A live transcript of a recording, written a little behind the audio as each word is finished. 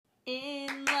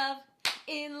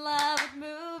In love with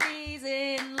movies,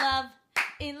 in love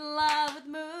with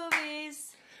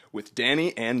movies. With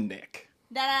Danny and Nick.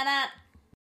 Da-da-da.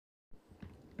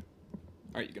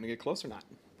 Are you gonna get close or not?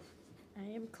 I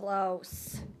am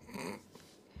close.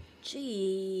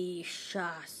 Gee,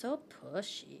 so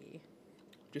pushy.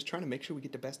 Just trying to make sure we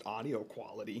get the best audio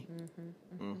quality.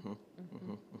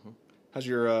 How's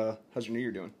your New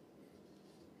Year doing?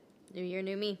 New year,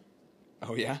 new me.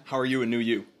 Oh yeah? How are you and new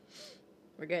you?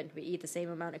 We're good. We eat the same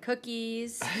amount of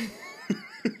cookies.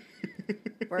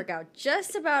 Work out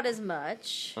just about as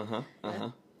much.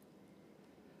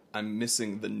 I'm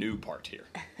missing the new part here.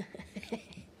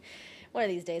 One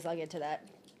of these days I'll get to that.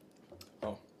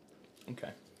 Oh, okay.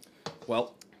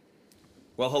 Well,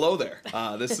 hello there.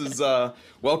 This is,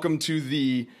 welcome to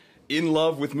the In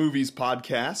Love with Movies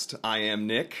podcast. I am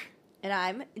Nick. And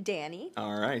I'm Danny.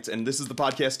 All right, and this is the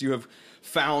podcast you have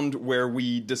found where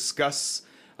we discuss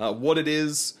what it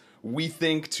is we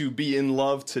think to be in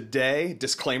love today.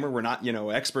 Disclaimer, we're not,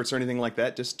 experts or anything like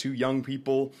that, just two young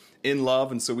people in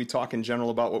love, and so we talk in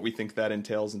general about what we think that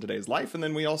entails in today's life, and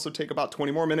then we also take about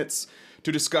 20 more minutes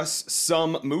to discuss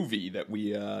some movie that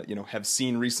we, have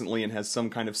seen recently and has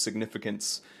some kind of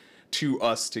significance to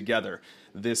us together.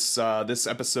 This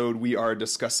episode, we are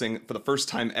discussing, for the first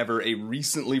time ever, a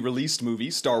recently released movie,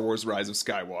 Star Wars Rise of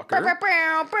Skywalker.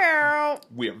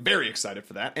 We are very excited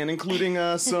for that, and including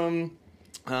some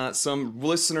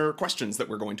listener questions that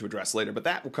we're going to address later, but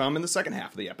that will come in the second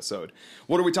half of the episode.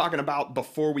 What are we talking about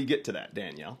before we get to that,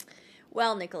 Danielle?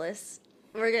 Well, Nicholas,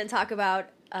 we're going to talk about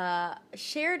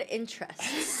shared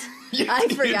interests. I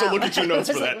forgot. You had to look at your notes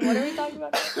for that. What are we talking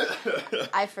about?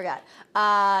 I forgot.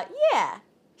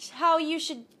 How you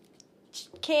should,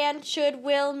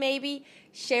 will, maybe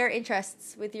share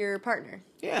interests with your partner.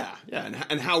 Yeah,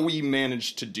 and how we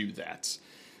manage to do that.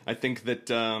 I think that,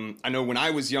 I know when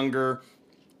I was younger,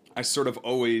 I sort of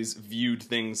always viewed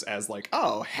things as like,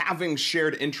 oh, having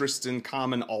shared interests in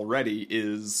common already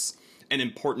is an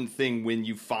important thing when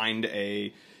you find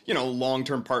a,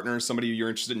 long-term partner, somebody you're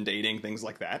interested in dating, things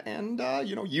like that. And,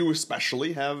 you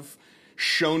especially have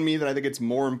shown me that I think it's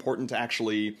more important to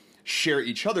actually share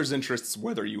each other's interests,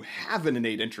 whether you have an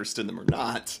innate interest in them or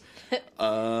not,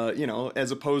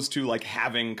 as opposed to like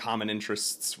having common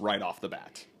interests right off the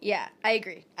bat. Yeah, I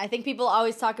agree. I think people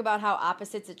always talk about how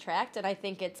opposites attract, and I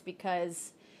think it's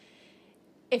because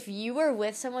if you are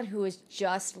with someone who is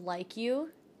just like you,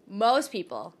 most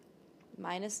people,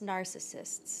 minus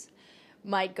narcissists,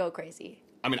 might go crazy.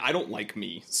 I mean, I don't like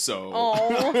me, so... Oh,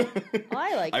 well,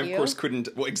 I like you. I, of course,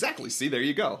 couldn't... Well, exactly. See, there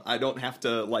you go. I don't have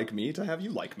to like me to have you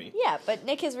like me. Yeah, but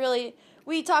Nick has really...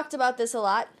 We talked about this a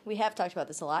lot. We have talked about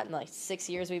this a lot in like 6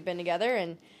 years we've been together,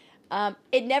 and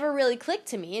it never really clicked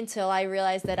to me until I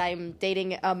realized that I'm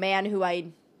dating a man who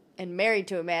I am married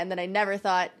to a man that I never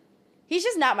thought... He's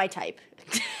just not my type.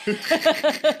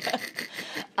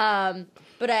 But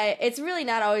it's really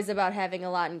not always about having a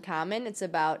lot in common. It's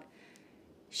about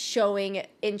showing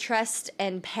interest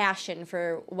and passion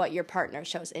for what your partner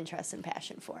shows interest and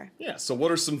passion for. Yeah, so what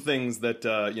are some things that,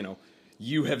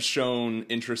 you have shown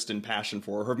interest and passion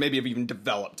for, or maybe have even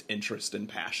developed interest and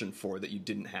passion for that you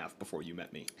didn't have before you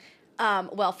met me?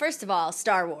 Well, first of all,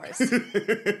 Star Wars.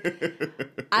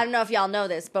 I don't know if y'all know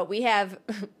this, but we have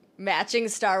matching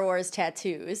Star Wars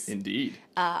tattoos. Indeed.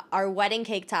 Our wedding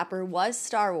cake topper was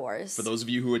Star Wars. For those of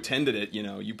you who attended it,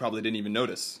 you probably didn't even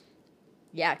notice.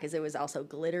 Yeah, because it was also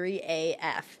glittery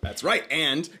AF. That's right,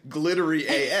 and glittery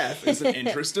AF is an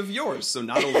interest of yours. So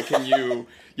not only can you,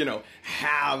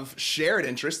 have shared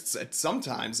interests at some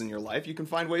times in your life, you can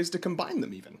find ways to combine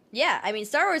them even. Yeah, I mean,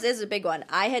 Star Wars is a big one.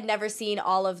 I had never seen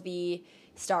all of the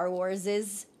Star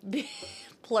Warses,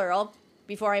 plural,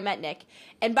 before I met Nick.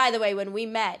 And by the way, when we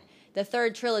met, the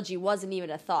third trilogy wasn't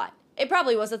even a thought. It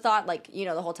probably was a thought,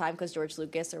 the whole time because George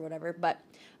Lucas or whatever. But,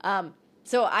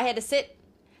 so I had to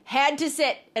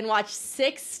sit and watch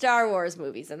 6 Star Wars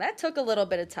movies, and that took a little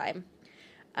bit of time.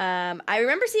 I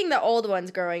remember seeing the old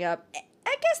ones growing up.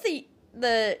 I guess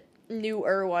the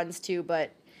newer ones too,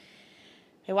 but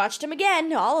I watched them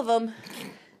again, all of them,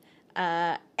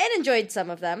 and enjoyed some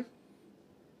of them.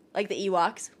 Like the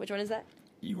Ewoks. Which one is that?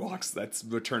 Ewoks, that's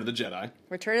Return of the Jedi.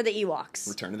 Return of the Ewoks.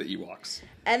 Return of the Ewoks.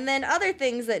 And then other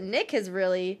things that Nick has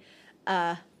really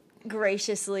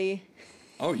graciously...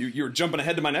 Oh, you're jumping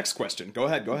ahead to my next question. Go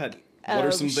ahead. What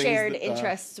are some things shared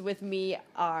interests with me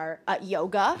are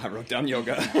yoga. I wrote down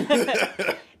yoga.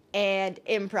 And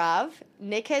improv.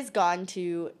 Nick has gone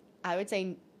to, I would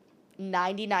say,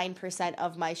 99%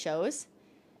 of my shows.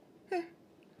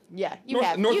 Yeah, you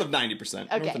have. North of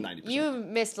 90%. Okay, North of 90%. you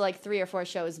missed like 3 or 4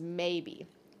 shows, maybe.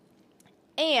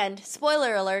 And,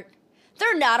 spoiler alert,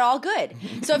 they're not all good.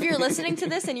 So if you're listening to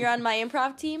this and you're on my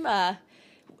improv team, I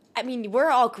mean, we're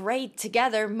all great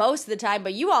together most of the time,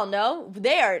 but you all know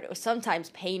they are sometimes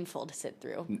painful to sit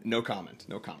through. No comment.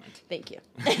 No comment. Thank you.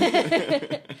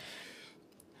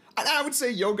 I would say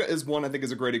yoga is one I think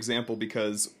is a great example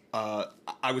because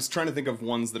I was trying to think of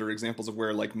ones that are examples of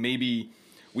where like maybe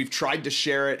we've tried to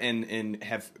share it and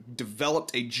have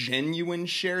developed a genuine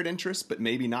shared interest, but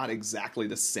maybe not exactly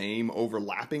the same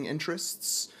overlapping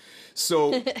interests.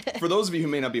 So for those of you who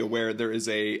may not be aware, there is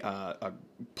a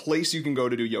place you can go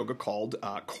to do yoga called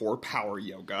Core Power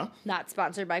Yoga. Not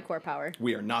sponsored by Core Power.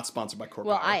 We are not sponsored by Core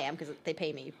Well, Power. I am because they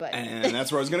pay me, but And that's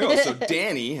where I was going to go. So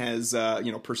Danny has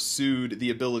pursued the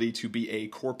ability to be a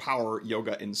Core Power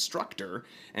Yoga instructor.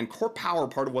 And Core Power,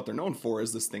 part of what they're known for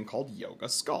is this thing called Yoga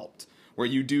Sculpt, where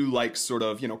you do like sort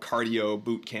of, cardio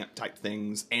boot camp type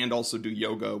things and also do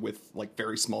yoga with like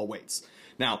very small weights.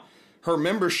 Now, her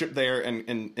membership there and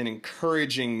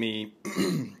encouraging me,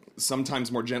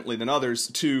 sometimes more gently than others,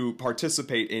 to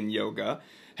participate in yoga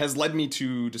has led me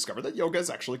to discover that yoga is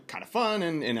actually kind of fun.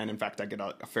 And in fact, I get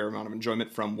a fair amount of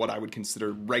enjoyment from what I would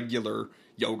consider regular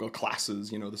yoga classes,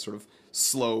 the sort of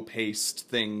slow-paced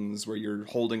things where you're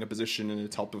holding a position and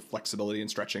it's helped with flexibility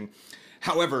and stretching.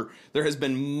 However, there has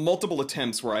been multiple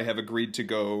attempts where I have agreed to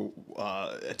go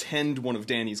attend one of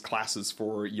Danny's classes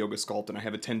for Yoga Sculpt, and I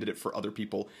have attended it for other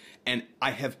people, and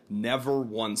I have never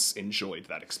once enjoyed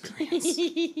that experience.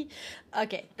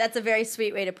 Okay, that's a very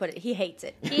sweet way to put it. He hates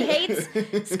it. He hates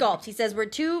Sculpt. He says we're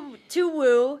too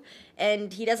woo,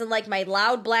 and he doesn't like my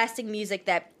loud blasting music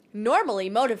that normally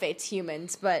motivates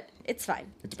humans, but it's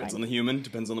fine. It depends on the human,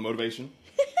 depends on the motivation.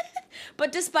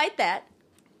 But despite that,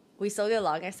 we still get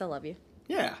along. I still love you.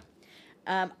 Yeah.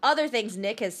 Other things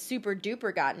Nick has super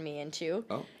duper gotten me into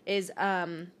is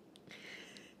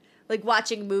like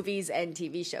watching movies and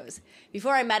TV shows.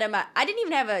 Before I met him, I didn't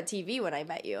even have a TV when I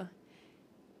met you.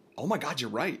 Oh my God, you're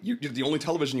right. The only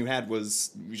television you had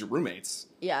was your roommates.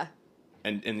 Yeah.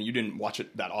 And you didn't watch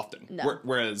it that often. No.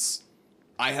 Whereas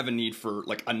I have a need for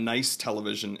like a nice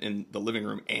television in the living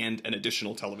room and an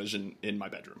additional television in my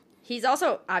bedroom. He's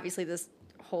also, obviously, this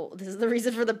is the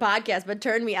reason for the podcast, but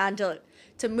turned me on to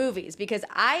movies because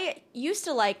I used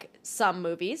to like some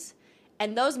movies,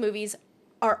 and those movies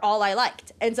are all I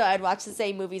liked. And so I'd watch the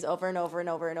same movies over and over and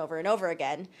over and over and over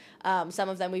again. Some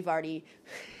of them we've already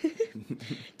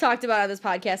talked about on this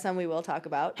podcast, some we will talk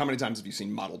about. How many times have you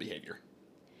seen Model Behavior?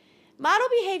 Model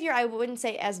Behavior, I wouldn't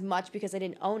say as much because I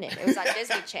didn't own it. It was on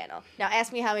Disney Channel. Now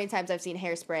ask me how many times I've seen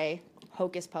Hairspray,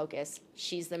 Hocus Pocus,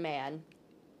 She's the Man,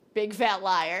 Big Fat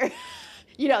Liar.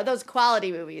 Those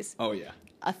quality movies. Oh, yeah.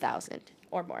 1,000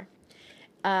 or more.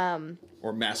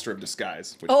 Or Master of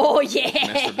Disguise. Which Yeah.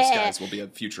 Master of Disguise will be a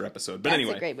future episode. But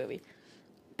anyway. That's a great movie.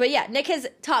 But yeah, Nick has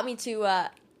taught me to,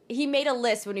 he made a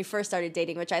list when we first started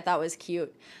dating, which I thought was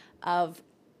cute, of,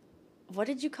 what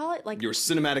did you call it? Like your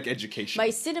cinematic education. My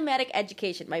cinematic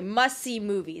education, my must-see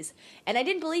movies. And I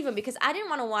didn't believe him because I didn't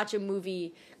want to watch a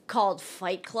movie called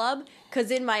Fight Club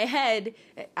because in my head,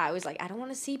 I was like, I don't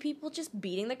want to see people just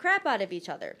beating the crap out of each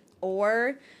other.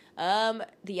 Or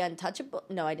The Untouchable.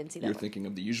 No, I didn't see that You're one. thinking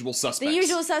of The Usual Suspects. The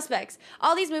Usual Suspects.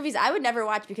 All these movies I would never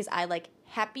watch because I like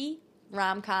happy,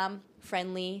 rom-com,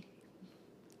 friendly,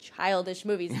 childish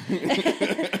movies.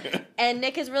 And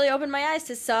Nick has really opened my eyes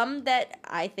to some that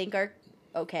I think are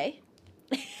okay.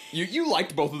 You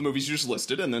liked both of the movies you just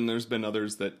listed, and then there's been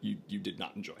others that you did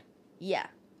not enjoy. Yeah.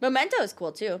 Memento is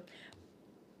cool, too.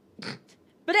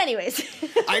 But anyways.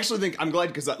 I actually think, I'm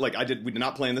glad, because we did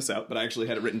not plan this out, but I actually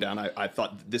had it written down. I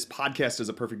thought this podcast is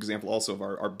a perfect example also of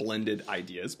our blended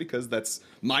ideas, because that's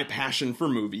my passion for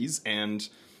movies, and,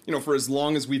 for as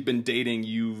long as we've been dating,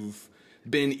 you've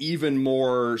been even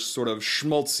more sort of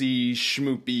schmaltzy,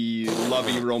 schmoopy,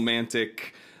 lovey,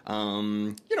 romantic,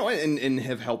 and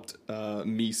have helped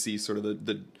me see sort of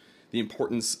the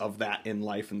importance of that in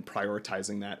life and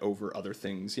prioritizing that over other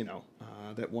things,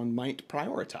 that one might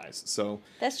prioritize. So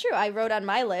that's true. I wrote on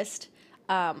my list,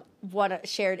 one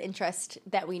shared interest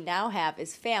that we now have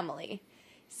is family.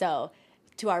 So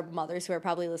to our mothers who are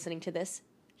probably listening to this,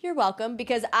 you're welcome,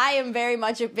 because I am very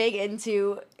much big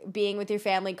into being with your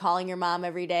family, calling your mom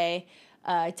every day,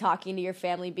 talking to your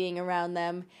family, being around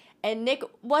them. And Nick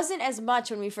wasn't as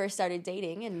much when we first started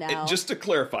dating, and now... Just to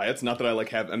clarify, it's not that I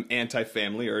have an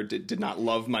anti-family or did not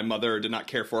love my mother or did not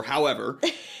care for her. However,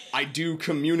 I do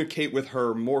communicate with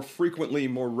her more frequently,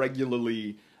 more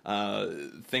regularly,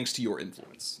 thanks to your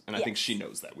influence. And I think she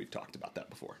knows that. We've talked about that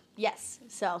before. Yes.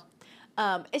 So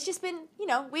it's just been,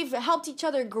 we've helped each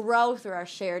other grow through our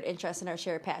shared interests and our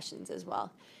shared passions as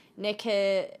well. Nick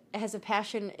has a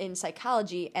passion in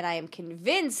psychology, and I am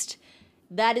convinced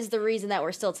that is the reason that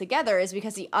we're still together, is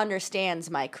because he understands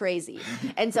my crazy.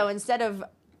 And so instead of,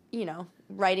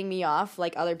 writing me off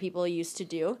like other people used to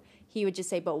do, he would just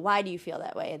say, but why do you feel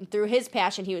that way? And through his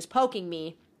passion, he was poking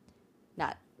me,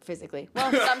 not physically,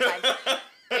 well, sometimes,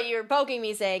 but you were poking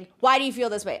me saying, why do you feel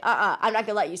this way? I'm not going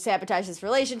to let you sabotage this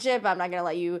relationship. I'm not going to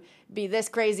let you be this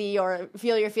crazy or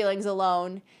feel your feelings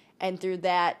alone. And through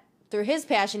his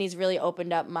passion, he's really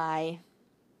opened up my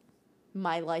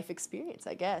life experience,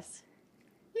 I guess.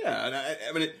 Yeah, and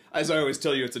I mean, as I always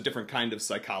tell you, it's a different kind of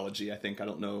psychology. I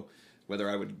don't know whether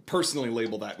I would personally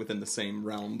label that within the same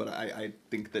realm, but I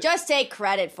think that... Just take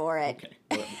credit for it. Okay.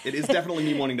 Well, it is definitely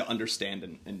me wanting to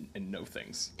understand and know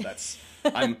things.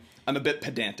 I'm a bit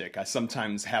pedantic. I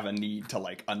sometimes have a need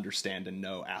to, understand and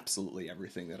know absolutely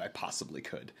everything that I possibly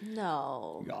could.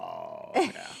 No. Oh,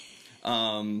 yeah.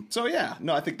 So, yeah.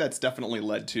 No, I think that's definitely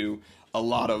led to a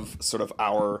lot of sort of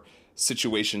our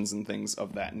situations and things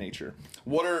of that nature.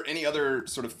 What are any other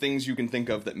sort of things you can think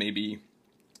of that maybe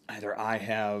either I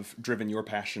have driven your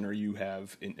passion or you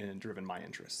have driven my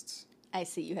interests? I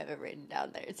see you have it written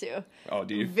down there, too. Oh,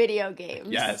 do you? Video games.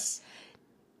 Yes.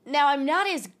 Now, I'm not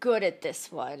as good at this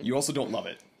one. You also don't love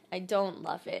it. I don't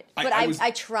love it. But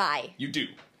I try. You do,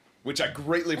 which I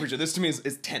greatly appreciate. This to me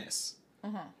is tennis.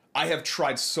 Uh-huh. I have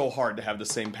tried so hard to have the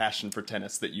same passion for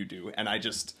tennis that you do, and I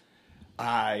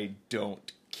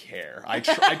don't care. I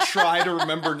try to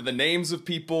remember the names of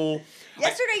people.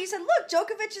 Yesterday you said, look,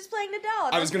 Djokovic is playing Nadal.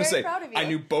 And I was going to say, proud of you. I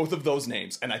knew both of those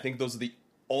names, and I think those are the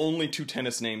only two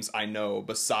tennis names I know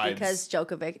besides... Because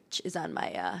Djokovic is on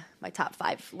my my top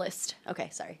 5 list. Okay,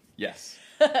 sorry. Yes.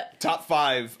 Top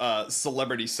 5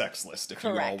 celebrity sex list, if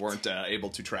Correct. you all weren't able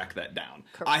to track that down.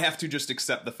 Correct. I have to just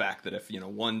accept the fact that if,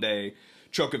 one day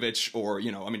Djokovic or,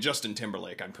 Justin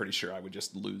Timberlake, I'm pretty sure I would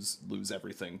just lose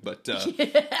everything. But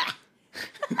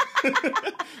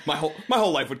my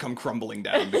whole life would come crumbling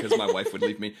down because my wife would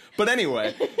leave me. But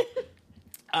anyway,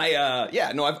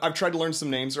 I've tried to learn some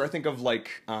names, or I think of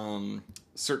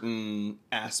certain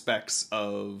aspects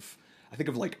of, I think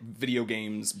of video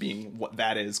games being what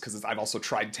that is, because I've also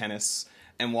tried tennis,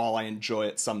 and while I enjoy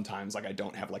it sometimes, I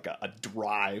don't have a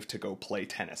drive to go play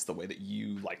tennis the way that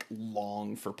you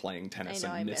long for playing tennis.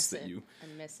 I miss it. You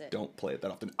don't play it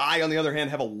that often. I, on the other hand,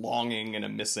 have a longing and a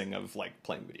missing of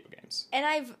playing video games. And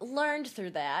I've learned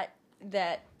through that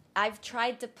I've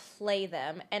tried to play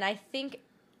them, and I think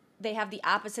they have the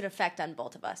opposite effect on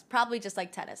both of us. Probably just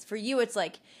like tennis. For you, it's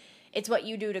it's what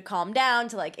you do to calm down,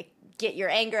 to get your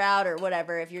anger out or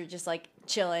whatever, if you're just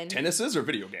chilling. Tennises or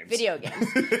video games? Video games.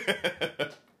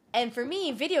 And for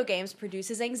me, video games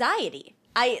produces anxiety.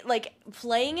 I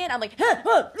playing it, I'm I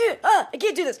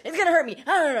can't do this. It's going to hurt me.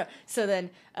 So then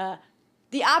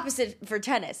the opposite for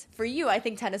tennis. For you, I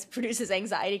think tennis produces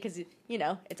anxiety because,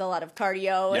 it's a lot of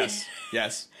cardio.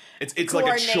 Yes. It's like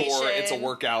a chore. It's a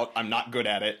workout. I'm not good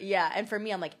at it. Yeah, and for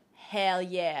me, I'm hell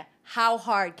yeah. How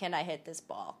hard can I hit this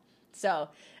ball? So...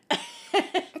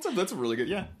 That's a really good,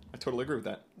 yeah. I totally agree with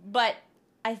that. But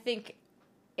I think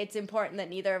it's important that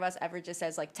neither of us ever just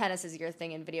says, tennis is your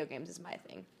thing and video games is my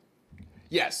thing.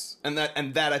 Yes, and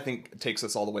that I think takes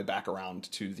us all the way back around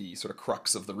to the sort of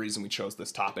crux of the reason we chose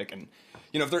this topic. And,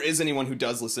 if there is anyone who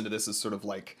does listen to this as sort of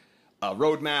a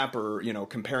roadmap or,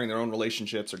 comparing their own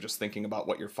relationships or just thinking about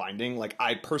what you're finding,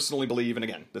 I personally believe, and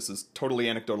again, this is totally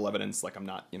anecdotal evidence, I'm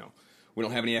not, we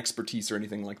don't have any expertise or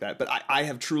anything like that, but I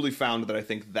have truly found that I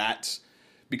think that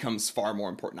becomes far more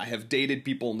important. I have dated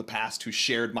people in the past who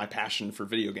shared my passion for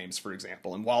video games, for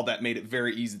example, and while that made it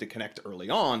very easy to connect early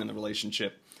on in the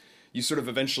relationship, you sort of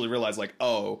eventually realize,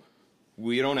 oh,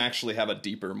 we don't actually have a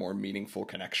deeper, more meaningful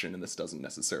connection, and this doesn't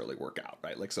necessarily work out,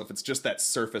 right? So if it's just that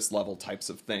surface level types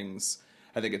of things,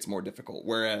 I think it's more difficult.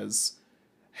 Whereas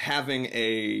having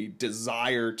a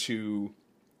desire to,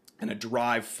 and a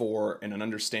drive for, and an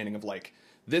understanding of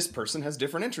this person has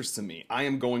different interests than me. I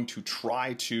am going to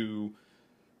try to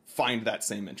find that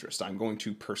same interest. I'm going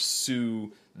to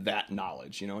pursue that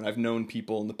knowledge, and I've known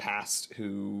people in the past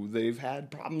who they've had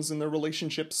problems in their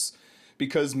relationships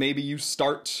because maybe you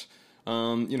start,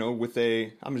 I'm just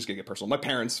going to get personal. My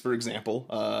parents, for example,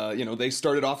 they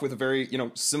started off with a very,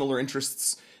 similar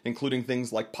interests, including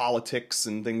things like politics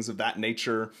and things of that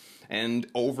nature. And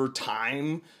over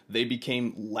time, they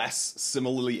became less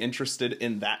similarly interested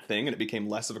in that thing, and it became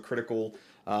less of a critical,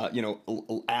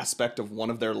 aspect of one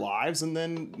of their lives. And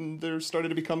then there started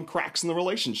to become cracks in the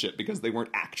relationship because they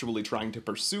weren't actually trying to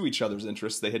pursue each other's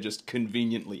interests. They had just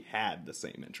conveniently had the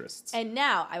same interests. And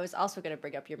now, I was also going to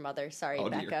bring up your mother. Sorry,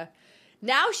 Becca. Dear.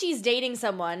 Now she's dating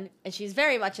someone, and she's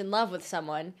very much in love with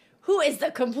someone who is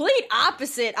the complete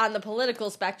opposite on the political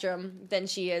spectrum than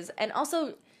she is. And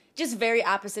also, just very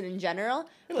opposite in general.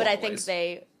 In a But lot I of think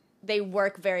ways. they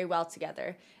work very well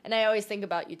together. And I always think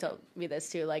about, you told me this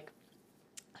too, like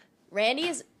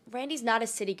Randy's not a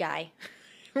city guy.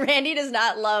 Randy does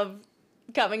not love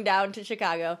coming down to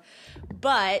Chicago,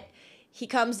 but he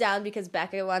comes down because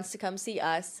Becca wants to come see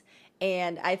us.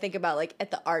 And I think about, like, at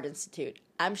the Art Institute,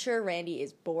 I'm sure Randy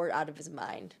is bored out of his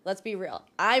mind. Let's be real.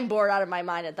 I'm bored out of my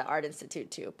mind at the Art Institute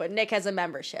too, but Nick has a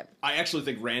membership. I actually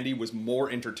think Randy was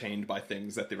more entertained by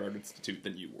things at the Art Institute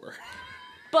than you were.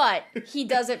 But he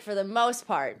does it for the most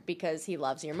part because he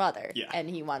loves your mother. Yeah. And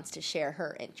he wants to share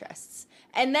her interests.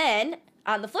 And then,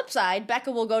 on the flip side,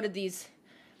 Becca will go to these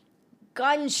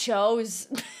gun shows.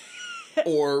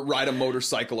 Or ride a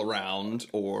motorcycle around,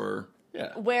 or...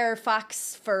 Yeah. Wear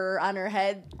fox fur on her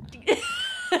head.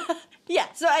 Yeah,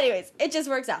 so anyways, it just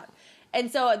works out. And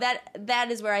so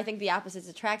that is where I think the opposites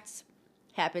attract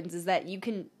happens, is that you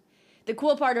can... The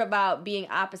cool part about being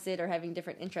opposite or having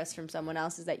different interests from someone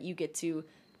else is that you get to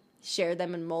share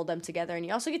them and mold them together, and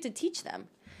you also get to teach them.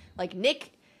 Like,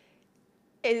 Nick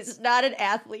is not an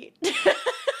athlete.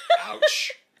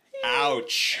 Ouch.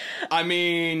 Ouch. I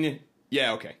mean,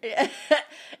 yeah, okay.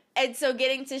 And so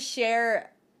getting to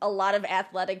share a lot of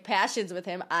athletic passions with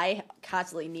him, I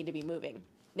constantly need to be moving.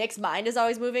 Nick's mind is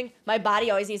always moving. My body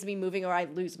always needs to be moving or I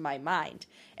lose my mind.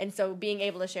 And so being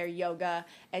able to share yoga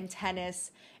and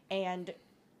tennis, and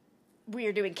we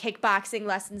are doing kickboxing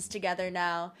lessons together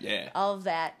now. Yeah. All of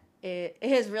that, it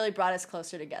has really brought us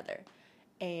closer together.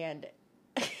 And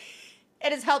it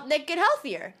has helped Nick get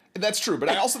healthier. That's true, but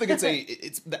I also think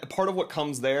it's part of what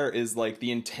comes there is like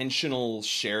the intentional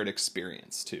shared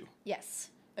experience too. Yes,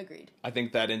 agreed. I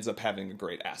think that ends up having a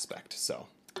great aspect, so.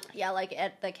 Yeah, like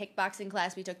at the kickboxing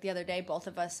class we took the other day, both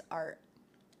of us are,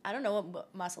 I don't know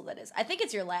what muscle that is. I think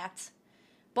it's your lats.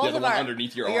 Both Yeah, the of one our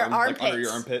underneath your your arm, armpits. like under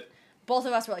your armpit. Both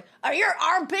of us were like, are your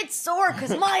armpits sore?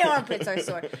 Because my armpits are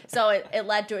sore. So it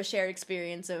led to a shared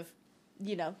experience of,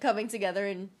 you know, coming together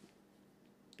and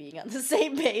being on the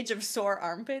same page of sore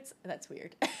armpits. That's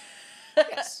weird.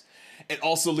 Yes. It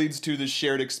also leads to the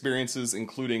shared experiences,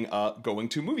 including going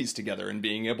to movies together and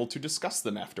being able to discuss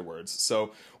them afterwards.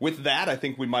 So with that, I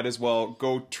think we might as well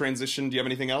go transition. Do you have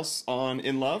anything else on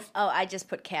In Love? Oh, I just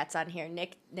put cats on here.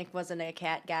 Nick wasn't a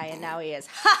cat guy, and now he is.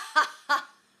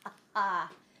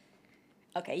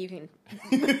 Okay, you can.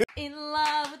 In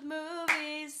love with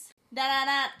movies.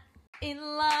 Da-da-da. In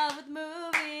love with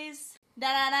movies.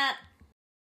 Da-da-da.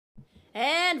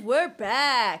 And we're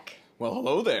back. Well,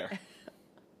 hello there.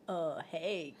 Oh,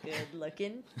 hey, good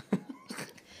looking.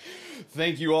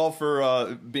 Thank you all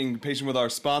for being patient with our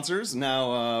sponsors.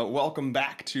 Now, welcome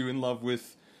back to In Love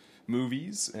with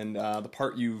Movies, and the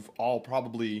part you've all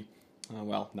probably,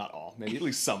 well, not all, maybe at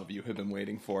least some of you have been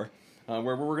waiting for, where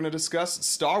we're going to discuss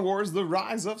Star Wars: The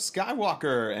Rise of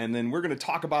Skywalker, and then we're going to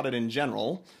talk about it in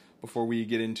general before we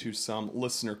get into some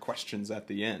listener questions at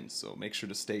the end. So make sure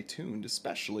to stay tuned,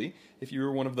 especially if you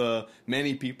were one of the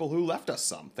many people who left us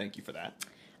some. Thank you for that.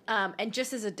 And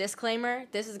just as a disclaimer,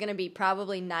 this is going to be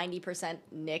probably 90%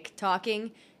 Nick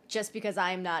talking, just because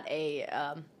I'm not a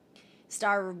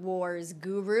Star Wars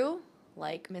guru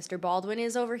like Mr. Baldwin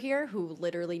is over here, who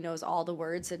literally knows all the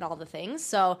words and all the things.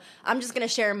 So I'm just going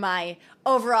to share my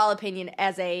overall opinion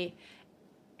as a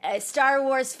Star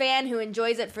Wars fan who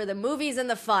enjoys it for the movies and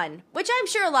the fun, which I'm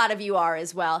sure a lot of you are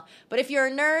as well. But if you're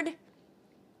a nerd,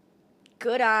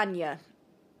 good on ya.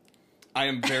 I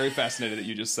am very fascinated that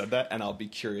you just said that, and I'll be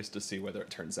curious to see whether it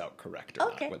turns out correct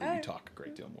or Okay, not, whether all you right. talk a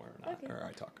great deal more or not, Okay. or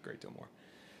I talk a great deal more.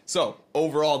 So,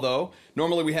 overall, though,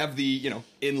 normally we have the,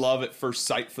 in love at first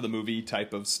sight for the movie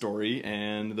type of story,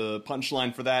 and the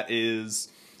punchline for that is,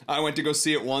 I went to go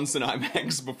see it once in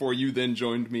IMAX before you then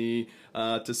joined me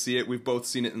to see it. We've both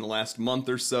seen it in the last month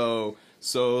or so,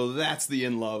 so that's the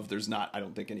in love. There's not, I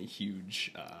don't think, any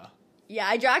huge... Yeah,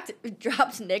 I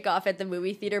dropped Nick off at the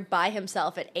movie theater by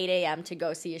himself at 8 a.m. to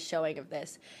go see a showing of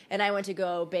this. And I went to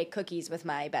go bake cookies with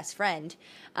my best friend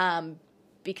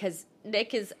because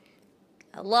Nick is,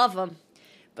 I love him,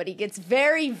 but he gets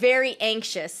very, very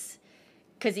anxious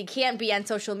because he can't be on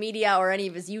social media or any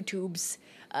of his YouTubes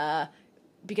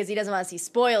because he doesn't want to see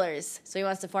spoilers. So he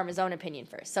wants to form his own opinion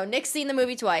first. So Nick's seen the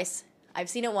movie twice. I've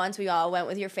seen it once. We all went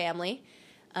with your family,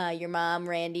 your mom,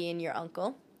 Randy, and your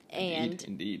uncle. And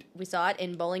Indeed. we saw it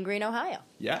in Bowling Green, Ohio.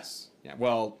 Yes. Yeah.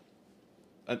 Well,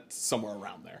 somewhere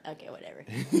around there. Okay, whatever.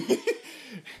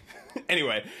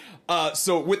 Anyway,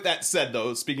 so with that said,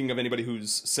 though, speaking of anybody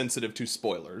who's sensitive to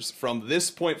spoilers, from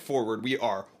this point forward, we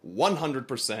are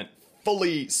 100%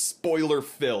 fully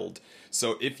spoiler-filled.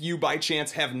 So if you, by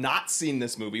chance, have not seen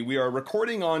this movie, we are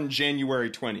recording on January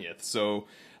 20th. So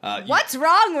What's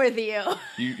wrong with you?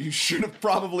 You should have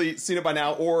probably seen it by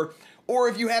now, or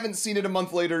if you haven't seen it a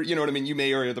month later, you know what I mean, you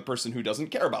may are the person who doesn't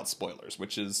care about spoilers,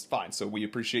 which is fine. So we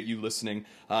appreciate you listening.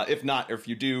 If not, or if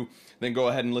you do, then go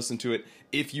ahead and listen to it.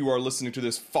 If you are listening to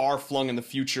this far flung in the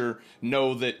future,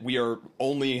 know that we are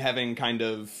only having kind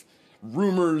of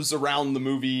rumors around the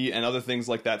movie and other things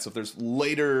like that. So if there's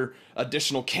later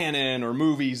additional canon or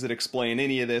movies that explain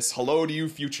any of this, hello to you,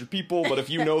 future people. But if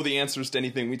you know the answers to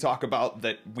anything we talk about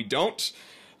that we don't,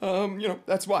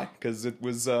 that's why. Because it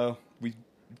was, we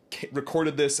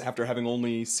recorded this after having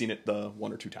only seen it the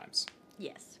 1 or 2 times.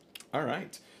 Yes. All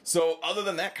right. So other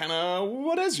than that, kind of,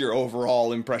 what is your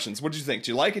overall impressions? What did you think?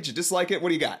 Do you like it? Do you dislike it? What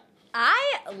do you got?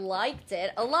 I liked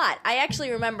it a lot. I actually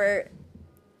remember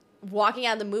walking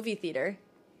out of the movie theater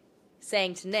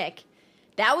saying to Nick,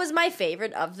 that was my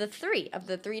favorite of the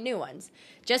three new ones.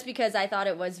 Just because I thought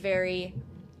it was very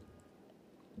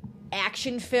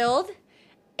action-filled.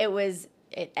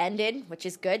 It ended, which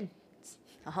is good.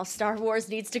 All Star Wars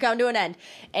needs to come to an end.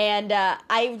 And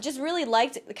I just really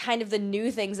liked kind of the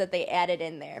new things that they added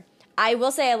in there. I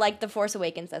will say I liked The Force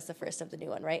Awakens. That's the first of the new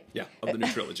one, right? Yeah, of the new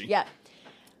trilogy. Yeah.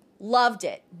 Loved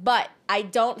it. But I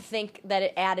don't think that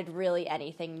it added really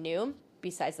anything new,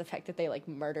 besides the fact that they,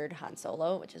 murdered Han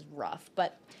Solo, which is rough.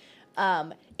 But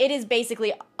it is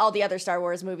basically all the other Star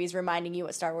Wars movies reminding you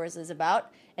what Star Wars is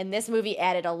about. And this movie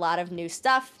added a lot of new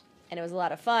stuff, and it was a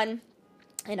lot of fun.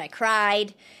 And I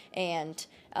cried, and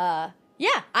I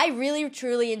really,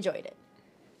 truly enjoyed it.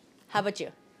 How about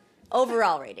you?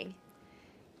 Overall rating.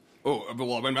 Oh,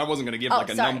 well, I mean, I wasn't going to give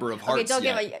a number of hearts. Okay,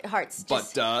 don't give hearts.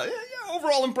 But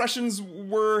overall impressions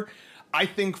were, I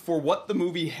think, for what the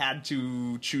movie had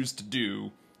to choose to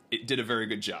do, it did a very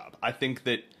good job. I think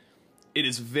that it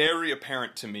is very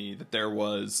apparent to me that there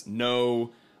was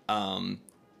no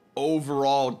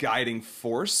overall guiding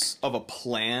force of a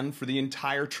plan for the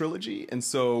entire trilogy. And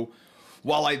so,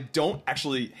 while I don't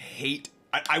actually hate...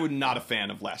 I was not a fan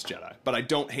of Last Jedi, but I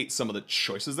don't hate some of the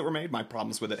choices that were made. My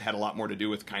problems with it had a lot more to do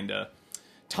with kind of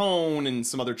tone and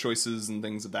some other choices and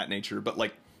things of that nature. But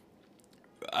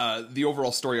the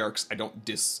overall story arcs, I don't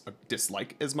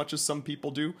dislike as much as some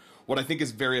people do. What I think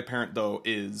is very apparent, though,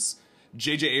 is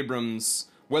J.J. Abrams,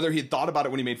 whether he had thought about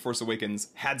it when he made Force Awakens,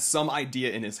 had some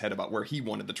idea in his head about where he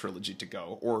wanted the trilogy to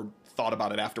go, or thought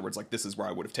about it afterwards, this is where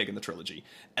I would have taken the trilogy,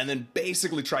 and then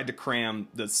basically tried to cram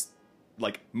this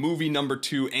movie number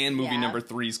 2 and movie number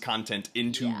 3's content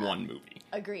into one movie.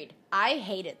 Agreed. I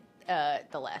hated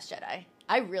The Last Jedi.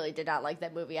 I really did not like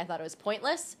that movie. I thought it was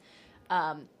pointless.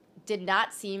 Did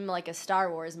not seem like a Star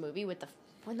Wars movie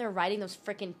when they're riding those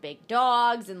freaking big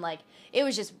dogs, and it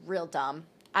was just real dumb.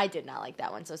 I did not like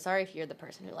that one, so sorry if you're the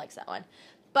person who likes that one.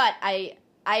 But I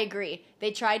agree. They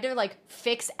tried to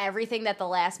fix everything that the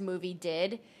last movie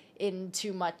did in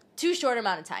too short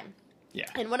amount of time. Yeah.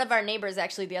 And one of our neighbors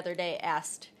actually the other day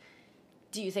asked,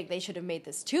 do you think they should have made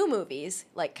this 2 movies?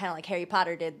 Kind of like Harry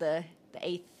Potter did the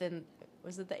 8th and...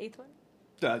 Was it the 8th one?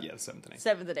 Yeah, the 7th and 8th.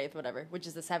 7th and 8th, whatever. Which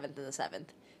is the 7th and the 7th,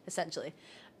 essentially.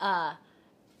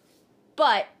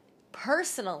 But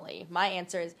personally, my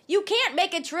answer is, you can't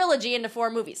make a trilogy into 4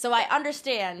 movies. So I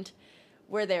understand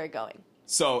where they're going.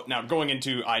 So now going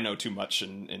into I know too much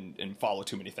and follow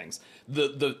too many things.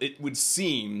 It would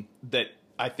seem that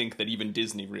I think that even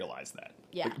Disney realized that.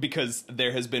 Yeah. Because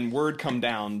there has been word come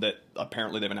down that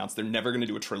apparently they've announced they're never going to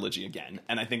do a trilogy again.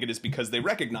 And I think it is because they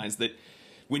recognize that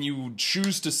when you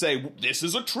choose to say, this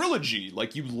is a trilogy,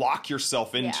 you lock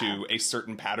yourself into a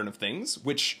certain pattern of things,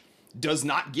 which does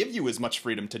not give you as much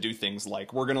freedom to do things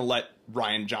like, we're going to let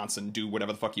Rian Johnson do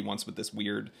whatever the fuck he wants with this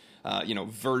weird,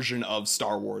 version of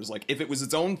Star Wars. If it was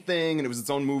its own thing and it was its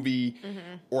own movie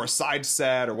or a side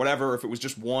set or whatever, if it was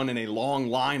just one in a long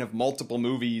line of multiple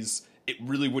movies, it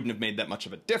really wouldn't have made that much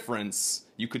of a difference.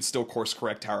 You could still course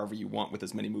correct however you want with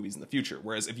as many movies in the future.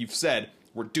 Whereas if you've said,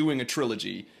 we're doing a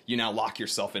trilogy, you now lock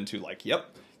yourself into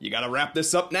yep, you got to wrap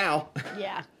this up now.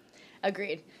 Yeah,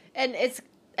 agreed. And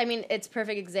it's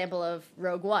perfect example of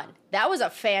Rogue One. That was a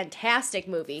fantastic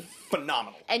movie.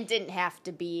 Phenomenal. And didn't have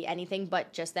to be anything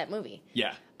but just that movie.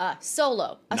 Yeah.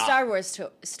 Solo, a Star Wars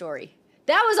story.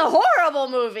 That was a horrible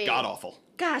movie. God awful.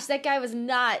 Gosh, that guy was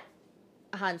not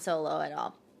Han Solo at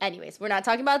all. Anyways, we're not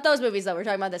talking about those movies, though. We're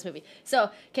talking about this movie.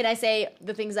 So, can I say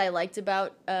the things I liked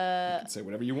about... You can say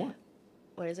whatever you want.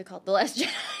 What is it called? The Last Jedi?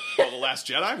 Oh, The Last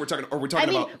Jedi? We're talking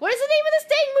about... what is the name of this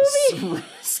dang movie?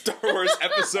 Star Wars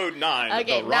Episode 9,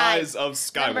 okay, The Rise of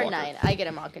Skywalker. Number 9. I get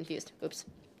them all confused. Oops.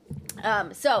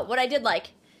 So, what I did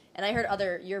like and I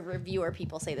heard your reviewer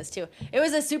people say this too, it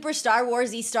was a super Star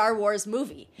Wars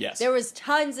movie. Yes. There was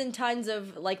tons and tons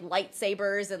of, like,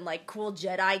 lightsabers and, like, cool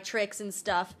Jedi tricks and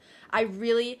stuff. I've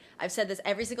said this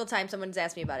every single time someone's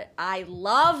asked me about it. I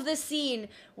love the scene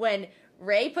when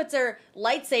Rey puts her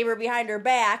lightsaber behind her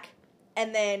back,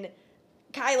 and then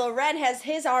Kylo Ren has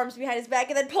his arms behind his back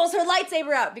and then pulls her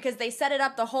lightsaber out, because they set it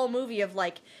up the whole movie of,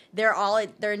 like, they're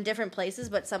in different places,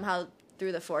 but somehow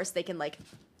through the Force they can, like,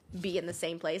 be in the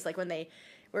same place. Like when they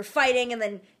were fighting and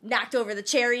then knocked over the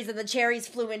cherries, and the cherries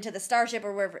flew into the starship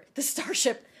or wherever. The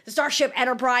Starship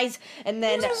Enterprise, and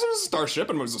then... It was a starship,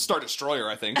 and it was a Star Destroyer,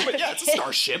 I think. But yeah, it's a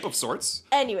starship of sorts.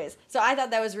 Anyways, so I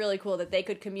thought that was really cool that they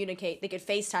could communicate, they could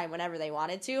FaceTime whenever they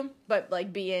wanted to, but,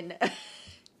 like, be in...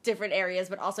 different areas,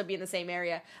 but also be in the same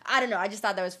area. I don't know. I just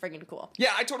thought that was friggin' cool. Yeah,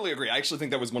 I totally agree. I actually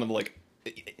think that was one of the, like...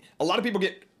 A lot of people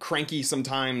get cranky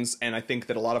sometimes, and I think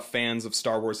that a lot of fans of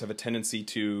Star Wars have a tendency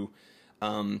to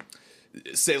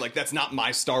say, like, that's not my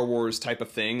Star Wars type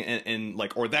of thing, and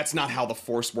like, or that's not how the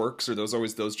Force works, or there's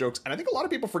always those jokes. And I think a lot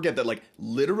of people forget that, like,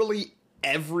 literally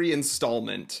every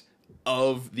installment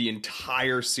of the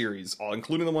entire series, all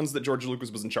including the ones that George Lucas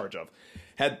was in charge of,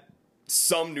 had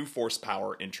some new Force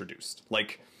power introduced.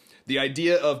 Like, the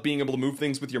idea of being able to move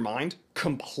things with your mind,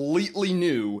 completely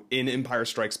new in Empire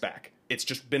Strikes Back. It's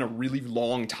just been a really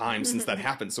long time since that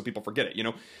happened, so people forget it, you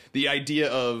know? The idea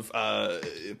of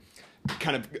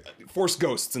kind of Force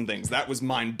ghosts and things, that was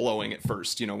mind-blowing at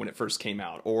first, you know, when it first came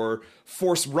out. Or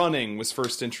Force running was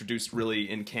first introduced really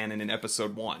in canon in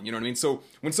Episode 1, you know what I mean? So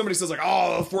when somebody says, like,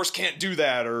 oh, the Force can't do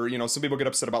that, or, you know, some people get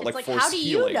upset about, like, Force how do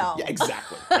healing. You know? Yeah,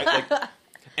 exactly, right? Like,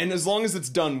 and as long as it's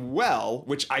done well,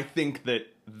 which I think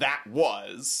that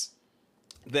was,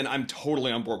 then I'm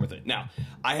totally on board with it. Now,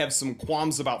 I have some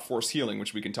qualms about Force healing,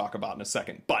 which we can talk about in a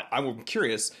second, but I'm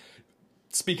curious,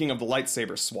 speaking of the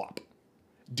lightsaber swap,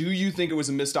 do you think it was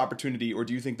a missed opportunity, or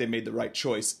do you think they made the right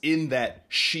choice in that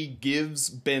she gives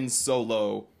Ben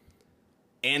Solo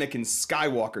Anakin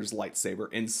Skywalker's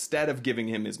lightsaber instead of giving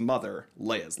him his mother,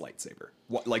 Leia's lightsaber?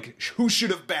 What, like, who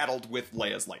should have battled with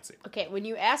Leia's lightsaber? Okay, when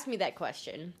you asked me that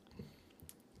question,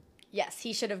 yes,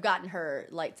 he should have gotten her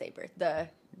lightsaber.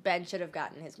 Ben should have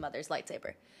gotten his mother's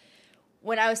lightsaber.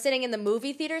 When I was sitting in the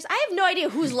movie theaters, I have no idea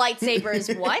whose lightsaber is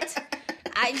what.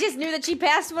 I just knew that she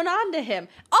passed one on to him.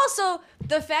 Also,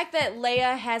 the fact that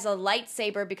Leia has a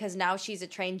lightsaber because now she's a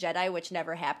trained Jedi, which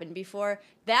never happened before,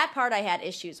 that part I had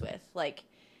issues with. Like,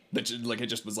 it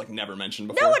just was, like, never mentioned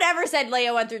before? No one ever said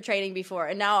Leia went through training before,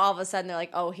 and now all of a sudden they're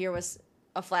like, oh, here was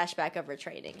a flashback of her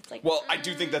training. It's like, well, I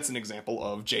do think that's an example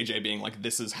of JJ being like,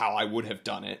 this is how I would have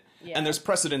done it. Yeah. And there's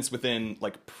precedence within,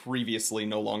 like, previously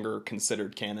no longer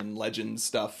considered canon legend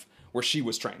stuff where she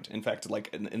was trained. In fact,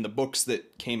 like, in the books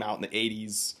that came out in the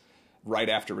 80s, right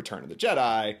after Return of the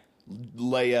Jedi,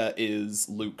 Leia is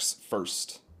Luke's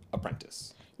first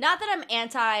apprentice. Not that I'm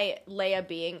anti-Leia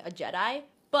being a Jedi,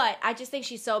 but I just think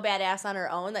she's so badass on her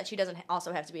own that she doesn't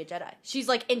also have to be a Jedi. She's,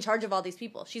 like, in charge of all these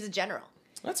people. She's a general.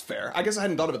 That's fair. I guess I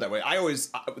hadn't thought of it that way.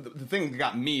 The thing that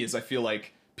got me is I feel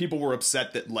like people were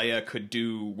upset that Leia could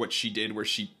do what she did, where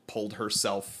she pulled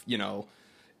herself, you know,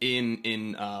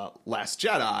 in Last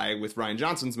Jedi with Rian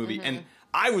Johnson's movie. Mm-hmm. And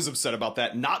I was upset about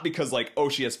that, not because, like, oh,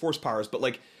 she has Force powers, but,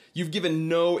 like, you've given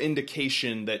no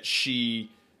indication that she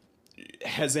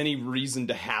has any reason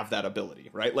to have that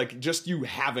ability, right? Like, just you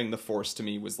having the Force to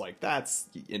me was like,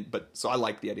 so I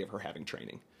like the idea of her having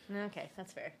training. Okay,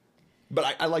 that's fair.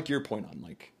 But I like your point on,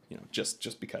 like, you know,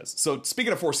 just because. So,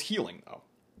 speaking of Force healing, though,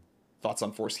 thoughts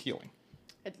on Force healing?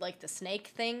 Like the snake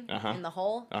thing in the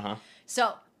hole? Uh-huh.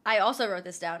 So, I also wrote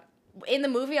this down. In the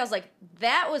movie, I was like,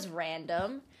 that was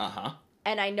random. Uh-huh.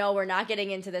 And I know we're not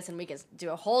getting into this, and we can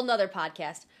do a whole nother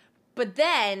podcast. But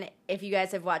then, if you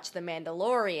guys have watched The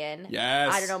Mandalorian,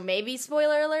 yes. I don't know, maybe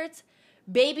spoiler alerts,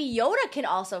 Baby Yoda can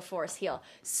also Force heal.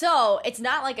 So, it's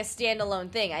not like a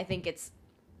standalone thing. I think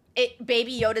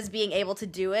Baby Yoda's being able to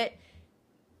do it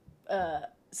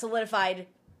solidified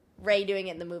Rey doing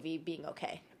it in the movie being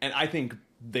okay. And I think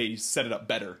they set it up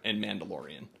better in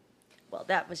Mandalorian. Well,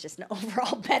 that was just an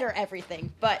overall better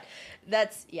everything. But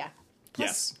that's, yeah. Plus,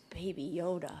 yes. Baby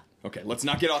Yoda. Okay, let's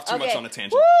not get off too much on a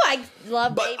tangent. Woo, I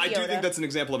love but Baby Yoda. But I do think that's an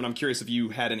example of it, and I'm curious if you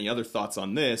had any other thoughts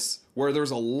on this, where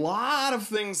there's a lot of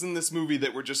things in this movie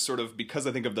that were just sort of, because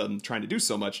I think of them trying to do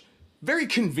so much, very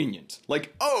convenient.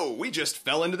 Like, oh, we just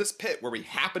fell into this pit where we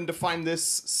happened to find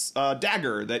this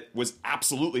dagger that was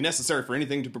absolutely necessary for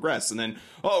anything to progress. And then,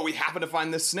 oh, we happen to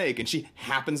find this snake, and she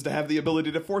happens to have the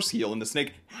ability to Force heal, and the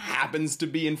snake happens to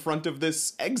be in front of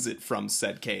this exit from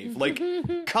said cave. Like,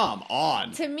 come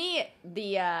on. To me,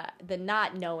 the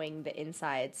not knowing the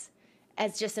insides,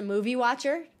 as just a movie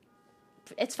watcher,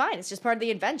 it's fine. It's just part of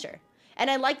the adventure. And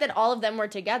I like that all of them were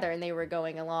together and they were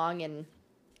going along, and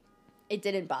it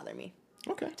didn't bother me.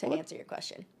 Okay. To answer your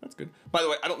question. That's good. By the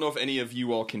way, I don't know if any of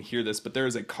you all can hear this, but there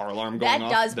is a car alarm going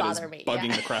off. That does bother me.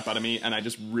 Bugging the crap out of me, and I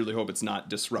just really hope it's not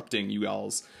disrupting you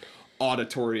all's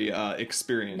auditory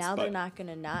experience. Now they're not going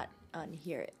to not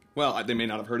unhear it. Well, they may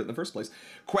not have heard it in the first place.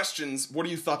 Questions, what are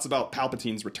your thoughts about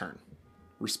Palpatine's return?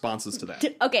 Responses to that.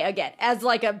 Okay, again, as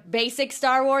like a basic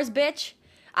Star Wars bitch,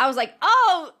 I was like,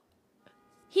 oh,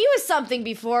 he was something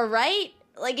before, right?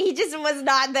 Like, he just was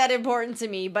not that important to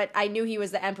me, but I knew he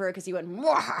was the Emperor because he went,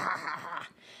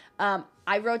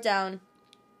 I wrote down,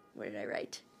 what did I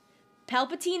write?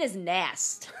 Palpatine is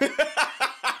nasty. The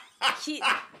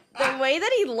way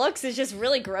that he looks is just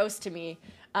really gross to me.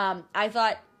 I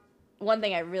thought one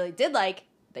thing I really did like,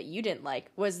 that you didn't like,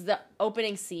 was the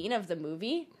opening scene of the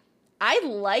movie. I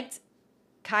liked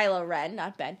Kylo Ren,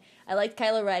 not Ben. I liked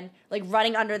Kylo Ren, like,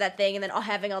 running under that thing and then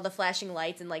having all the flashing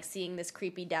lights and, like, seeing this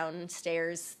creepy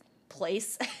downstairs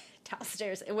place,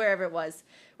 downstairs, wherever it was,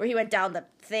 where he went down the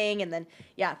thing and then,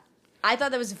 yeah. I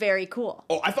thought that was very cool.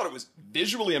 Oh, I thought it was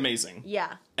visually amazing.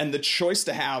 Yeah. And the choice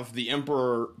to have the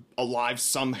Emperor alive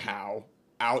somehow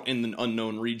out in the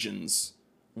unknown regions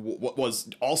was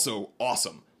also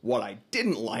awesome. What I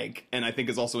didn't like, and I think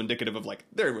is also indicative of, like,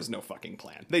 there was no fucking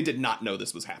plan. They did not know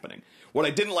this was happening. What I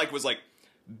didn't like was, like,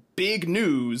 big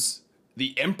news,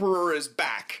 the Emperor is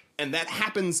back, and that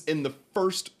happens in the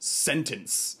first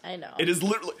sentence. I know. It is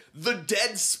literally, the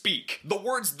dead speak. The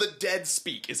words "the dead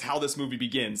speak" is how this movie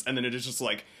begins, and then it is just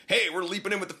like, hey, we're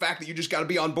leaping in with the fact that you just gotta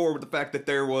be on board with the fact that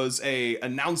there was a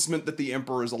announcement that the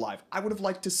Emperor is alive. I would have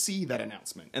liked to see that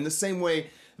announcement. And the same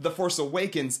way The Force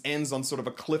Awakens ends on sort of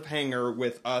a cliffhanger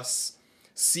with us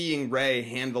seeing Rey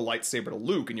hand the lightsaber to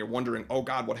Luke, and you're wondering, oh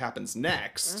god, what happens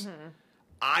next? Mm-hmm.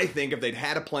 I think if they'd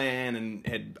had a plan and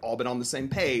had all been on the same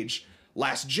page,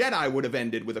 Last Jedi would have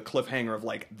ended with a cliffhanger of,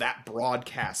 like, that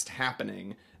broadcast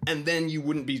happening, and then you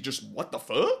wouldn't be just, what the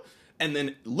fuck? And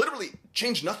then literally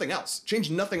change nothing else. Change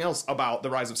nothing else about The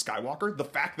Rise of Skywalker. The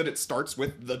fact that it starts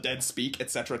with the dead speak,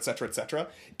 etc., etc., etc.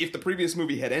 If the previous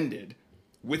movie had ended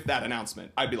with that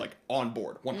announcement, I'd be, like, on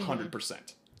board, 100%. Mm-hmm.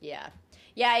 Yeah.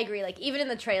 Yeah, I agree. Like, even in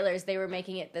the trailers, they were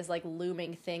making it this, like,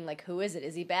 looming thing. Like, who is it?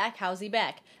 Is he back? How's he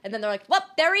back? And then they're like, well,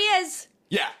 there he is!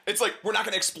 Yeah, it's like, we're not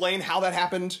going to explain how that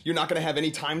happened. You're not going to have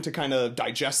any time to kind of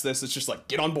digest this. It's just like,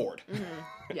 get on board.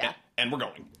 Mm-hmm. Yeah. And we're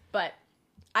going. But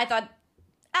I thought,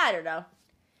 I don't know.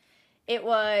 It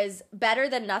was better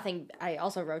than nothing. I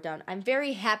also wrote down, I'm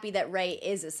very happy that Rey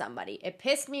is a somebody. It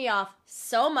pissed me off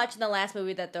so much in the last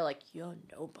movie that they're like, you're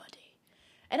nobody.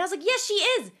 And I was like, yes, she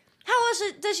is. How else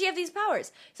does she have these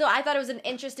powers? So I thought it was an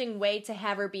interesting way to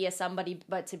have her be a somebody,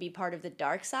 but to be part of the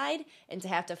dark side and to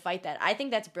have to fight that. I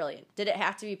think that's brilliant. Did it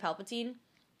have to be Palpatine?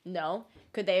 No.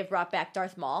 Could they have brought back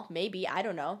Darth Maul? Maybe. I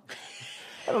don't know.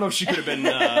 I don't know if she could have been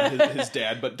his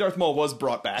dad, but Darth Maul was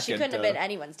brought back. She couldn't have been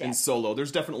anyone's dad. In Solo.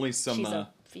 There's definitely some... She's a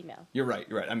female. You're right.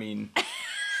 I mean...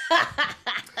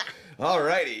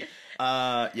 Alrighty.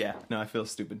 Yeah. No, I feel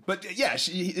stupid. But yeah,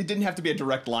 it didn't have to be a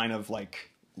direct line of, like,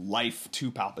 life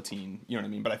to Palpatine, you know what I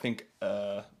mean? But I think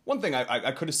one thing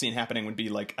I could have seen happening would be,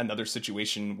 like, another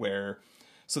situation where,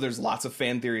 so there's lots of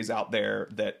fan theories out there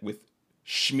that with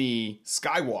Shmi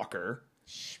Skywalker,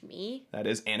 that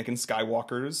is Anakin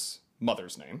Skywalker's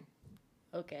mother's name.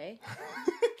 Okay.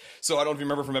 So I don't know if you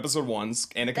remember from episode 1,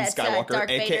 Anakin That's, Skywalker, Darth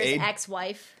aka Vader's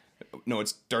ex-wife. No,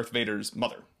 it's Darth Vader's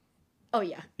mother. Oh,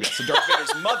 yeah. Yeah, so Darth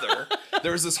Vader's mother,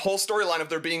 there was this whole storyline of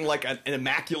there being, like, an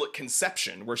immaculate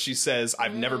conception where she says,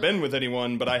 I've never been with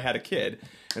anyone, but I had a kid.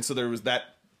 And so there was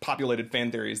that populated fan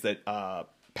theories that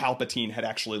Palpatine had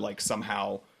actually, like,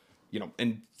 somehow, you know,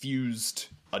 infused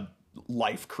a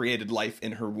life, created life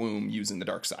in her womb using the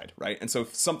dark side, right? And so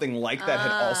if something like that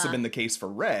had also been the case for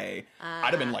Rey,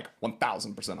 I'd have been, like,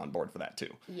 1,000% on board for that,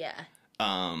 too. Yeah.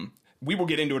 We will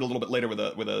get into it a little bit later with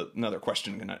another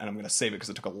question, and I'm going to save it because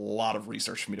it took a lot of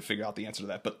research for me to figure out the answer to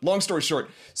that. But long story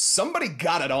short, somebody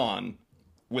got it on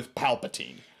with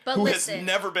Palpatine, who has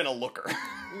never been a looker.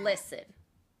 Listen.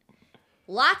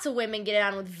 Lots of women get it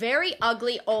on with very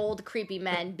ugly, old, creepy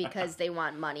men because they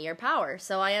want money or power,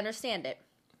 so I understand it.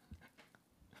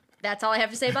 That's all I have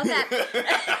to say about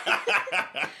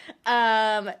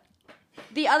that.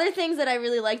 The other things that I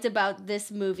really liked about this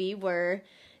movie were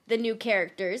the new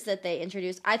characters that they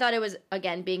introduced. I thought it was,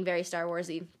 again, being very Star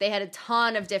Wars-y. They had a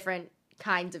ton of different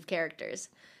kinds of characters.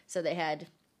 So they had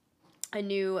a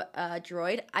new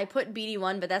droid. I put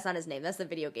BD-1, but that's not his name. That's the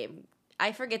video game.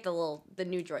 I forget the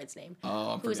new droid's name.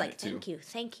 Oh, I'm who's like, too.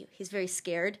 Thank you. He's very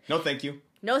scared. No, thank you.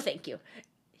 No, thank you.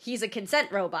 He's a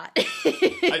consent robot.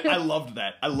 I loved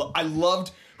that. I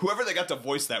loved whoever they got to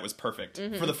voice that was perfect.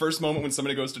 For the first moment when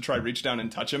somebody goes to try reach down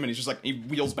and touch him, and he's just like, he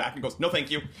wheels back and goes, no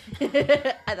thank you.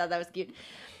 I thought that was cute.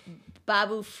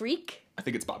 Babu Freak. I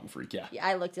think it's Babu Freak, yeah. Yeah,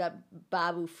 I looked it up.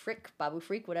 Babu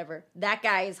Freak, whatever. That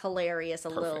guy is hilarious.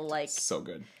 Little, like... So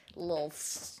good. Little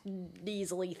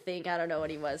sneezely thing. I don't know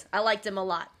what he was. I liked him a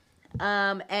lot.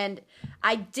 And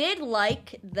I did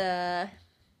like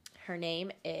her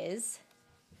name is...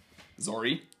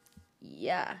 Zori?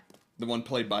 Yeah. The one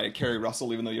played by Kerry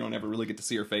Russell, even though you don't ever really get to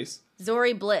see her face.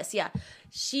 Zori Bliss, yeah.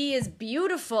 She is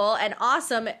beautiful and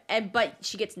awesome, but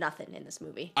she gets nothing in this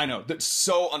movie. I know. That's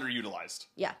so underutilized.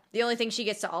 Yeah. The only thing she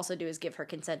gets to also do is give her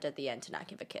consent at the end to not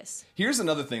give a kiss. Here's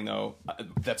another thing, though.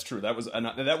 That's true. That was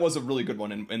a really good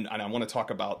one, and I want to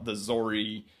talk about the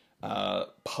Zori,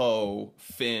 Poe,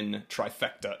 Finn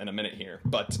trifecta in a minute here.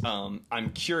 But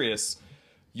I'm curious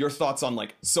your thoughts on,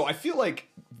 like... So I feel like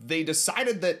they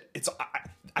decided that it's...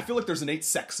 I feel like there's innate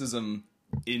sexism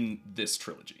in this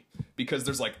trilogy. Because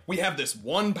there's like, we have this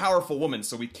one powerful woman,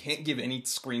 so we can't give any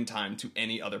screen time to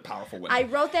any other powerful women. I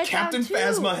wrote that Captain down, too.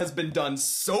 Phasma has been done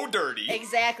so dirty.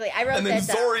 Exactly. I wrote that down. And then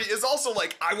Zori is also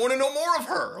like, I want to know more of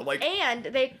her. Like, and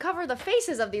they cover the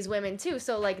faces of these women, too.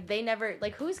 So, like, they never...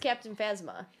 Like, who's Captain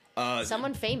Phasma?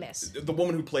 Someone famous. The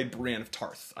woman who played Brienne of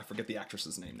Tarth. I forget the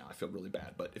actress's name now. I feel really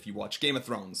bad. But if you watch Game of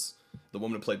Thrones, the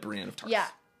woman who played Brienne of Tarth. Yeah.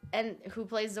 And who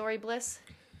plays Zori Bliss?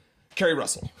 Kerry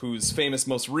Russell, who's famous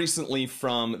most recently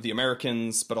from The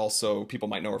Americans, but also people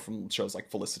might know her from shows like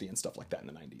Felicity and stuff like that in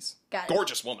the 90s. Got it.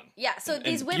 Gorgeous woman. Yeah, so and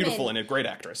these women... beautiful and a great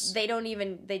actress. They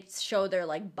show their,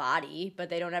 like, body, but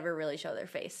they don't ever really show their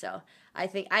face. So I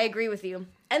think I agree with you.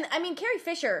 And, I mean, Carrie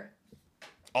Fisher...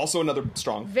 Also another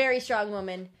strong. Very strong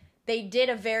woman. They did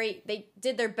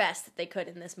their best that they could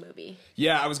in this movie.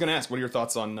 Yeah, I was going to ask, what are your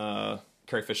thoughts on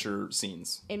Carrie Fisher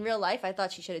scenes? In real life, I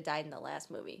thought she should have died in the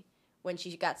last movie. When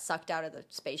she got sucked out of the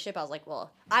spaceship, I was like,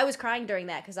 well, I was crying during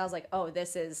that because I was like, oh,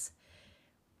 this is...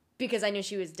 Because I knew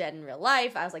she was dead in real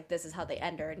life, I was like, this is how they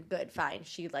end her, and good, fine.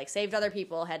 She, like, saved other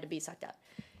people, had to be sucked out.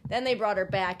 Then they brought her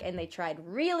back, and they tried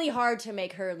really hard to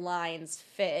make her lines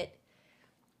fit.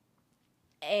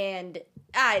 And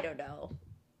I don't know.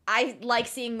 I like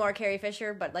seeing more Carrie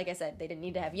Fisher, but like I said, they didn't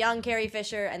need to have young Carrie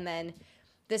Fisher, and then...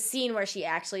 The scene where she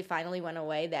actually finally went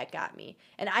away, that got me.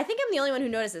 And I think I'm the only one who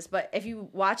noticed this, but if you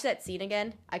watch that scene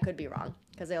again, I could be wrong,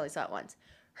 because I only saw it once.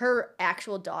 Her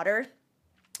actual daughter,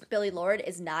 Billie Lourd,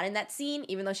 is not in that scene,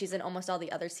 even though she's in almost all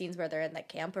the other scenes where they're in that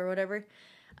camp or whatever.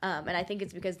 And I think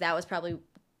it's because that was probably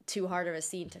too hard of a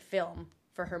scene to film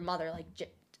for her mother, like,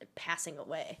 passing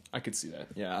away. I could see that.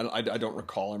 Yeah, I don't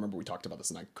recall. I remember we talked about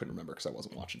this, and I couldn't remember because I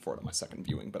wasn't watching for it on my second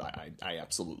viewing, but I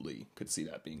absolutely could see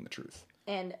that being the truth.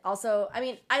 And also, I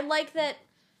mean, I like that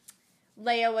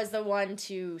Leia was the one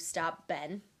to stop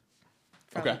Ben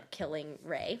from killing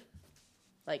Rey.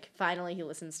 Like, finally he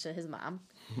listens to his mom.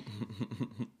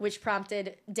 Which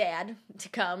prompted Dad to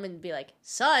come and be like,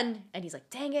 son! And he's like,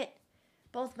 dang it,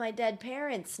 both my dead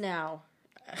parents now.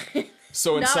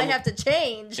 So now I have to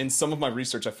change. In some of my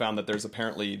research, I found that there's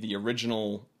apparently the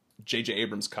original J.J.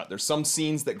 Abrams cut. There's some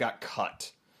scenes that got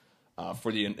cut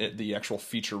for the actual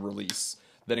feature release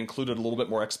that included a little bit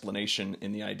more explanation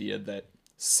in the idea that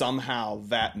somehow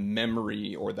that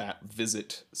memory or that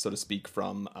visit, so to speak,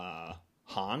 from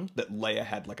Han, that Leia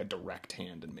had like a direct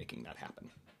hand in making that happen.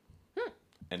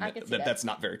 And that's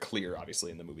not very clear,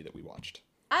 obviously, in the movie that we watched.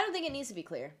 I don't think it needs to be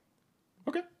clear.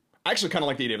 Okay. I actually kind of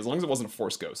like the idea, as long as it wasn't a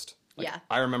Force ghost. Like, yeah.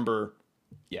 I remember,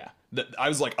 I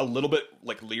was like a little bit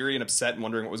like leery and upset and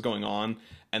wondering what was going on.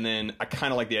 And then I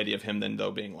kind of like the idea of him then,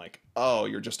 though, being like, oh,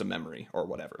 you're just a memory or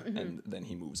whatever. Mm-hmm. And then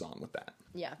he moves on with that.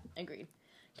 Yeah, agreed.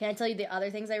 Can I tell you the other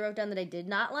things I wrote down that I did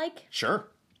not like? Sure.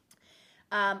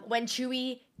 When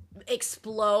Chewie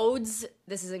explodes,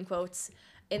 this is in quotes,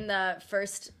 in the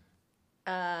first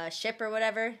ship or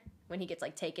whatever, when he gets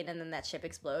like taken and then that ship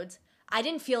explodes, I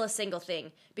didn't feel a single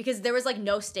thing because there was like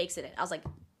no stakes in it. I was like,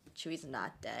 Chewie's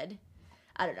not dead.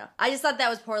 I don't know. I just thought that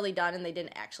was poorly done and they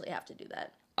didn't actually have to do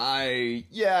that. I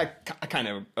kind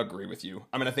of agree with you.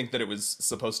 I mean, I think that it was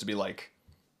supposed to be like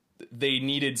they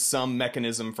needed some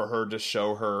mechanism for her to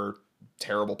show her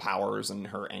terrible powers and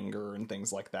her anger and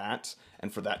things like that.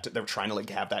 And for that, they were trying to like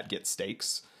have that get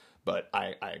stakes. But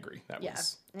I agree. Yeah,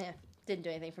 didn't do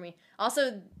anything for me.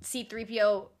 Also,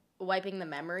 C-3PO wiping the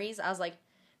memories. I was like,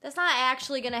 that's not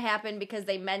actually going to happen because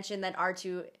they mentioned that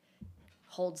R2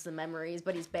 holds the memories,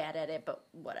 but he's bad at it, but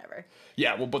whatever.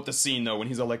 Yeah, well, but the scene, though, when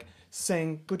he's all like,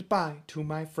 saying goodbye to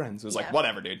my friends, it was like,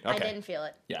 whatever, dude. Okay. I didn't feel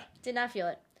it. Yeah. Did not feel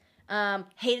it.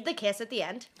 Hated the kiss at the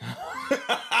end.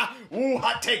 Ooh,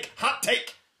 hot take, hot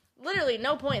take. Literally,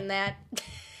 no point in that.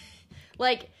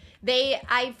 Like,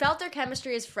 I felt their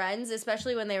chemistry as friends,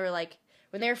 especially when they were like,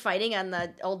 when they were fighting on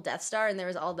the old Death Star and there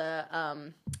was all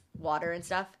the water and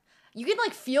stuff. You can,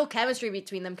 like, feel chemistry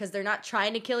between them because they're not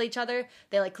trying to kill each other.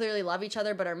 They, like, clearly love each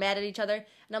other but are mad at each other.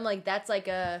 And I'm like, that's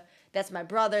my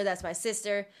brother, that's my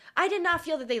sister. I did not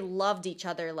feel that they loved each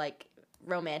other, like,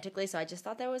 romantically, so I just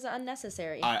thought that was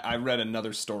unnecessary. I read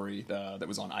another story that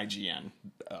was on IGN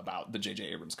about the J.J.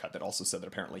 Abrams cut that also said that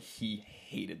apparently he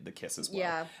hated the kiss as well.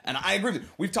 Yeah. And I agree with you.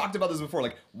 We've talked about this before.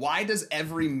 Like, why does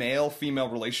every male-female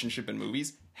relationship in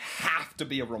movies have to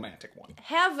be a romantic one?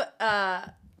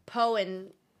 Have Poe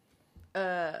and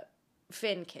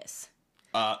Finn kiss.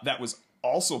 That was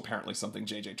also apparently something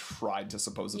JJ tried to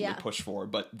supposedly push for,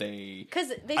 but I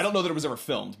don't know that it was ever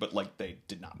filmed, but like they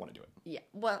did not want to do it. Yeah,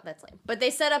 well, that's lame. But they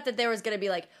set up that there was going to be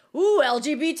like, ooh,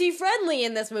 LGBT friendly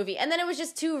in this movie. And then it was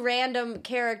just two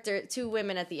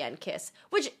women at the end kiss,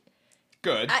 which...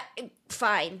 Good.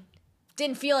 Fine.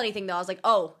 Didn't feel anything though. I was like,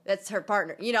 oh, that's her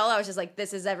partner. You know, I was just like,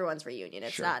 this is everyone's reunion.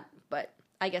 It's not, but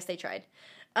I guess they tried.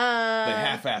 They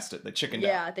half-assed it. They chickened out.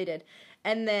 Yeah, they did.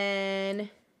 And then...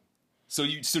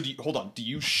 Hold on. Do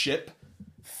you ship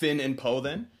Finn and Poe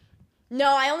then?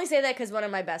 No, I only say that because one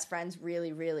of my best friends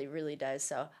really, really, really does.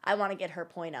 So I want to get her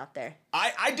point out there.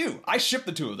 I do. I ship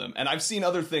the two of them. And I've seen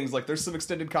other things. Like there's some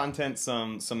extended content,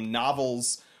 some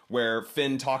novels where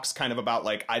Finn talks kind of about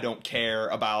like, I don't care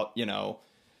about,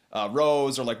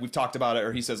 Rose, or like we've talked about it,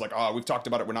 or he says like, oh, we've talked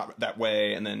about it, we're not that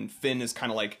way. And then Finn is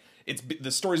kind of like,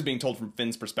 the story's being told from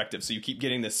Finn's perspective. So you keep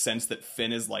getting this sense that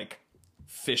Finn is like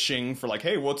fishing for like,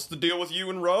 hey, what's the deal with you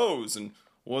and Rose? And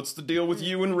what's the deal with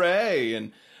you and Rey?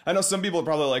 And I know some people are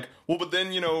probably like, well, but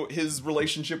then, his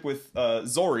relationship with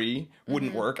Zori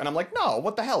wouldn't work. And I'm like, no,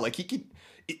 what the hell? Like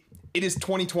it is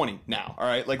 2020 now, all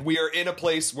right? Like we are in a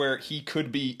place where he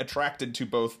could be attracted to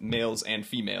both males and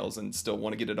females and still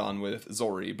want to get it on with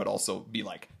Zori, but also be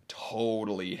like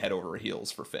totally head over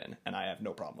heels for Finn. And I have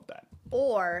no problem with that.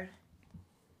 Or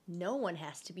no one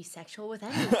has to be sexual with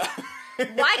anyone.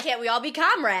 Why can't we all be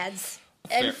comrades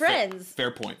and friends?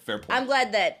 Fair point. I'm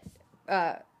glad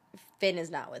that Finn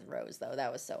is not with Rose, though.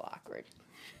 That was so awkward.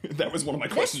 That was one of my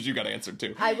questions you got answered,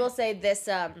 too. I will say this...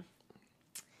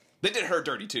 They did her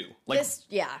dirty, too.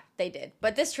 They did.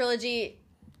 But this trilogy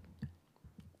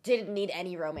didn't need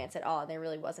any romance at all, and there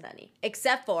really wasn't any.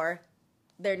 Except for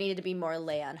there needed to be more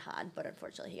Leia and Han, but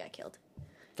unfortunately he got killed.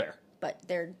 Fair. But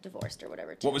they're divorced or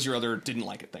whatever, too. What was your other didn't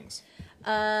like it things?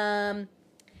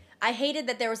 I hated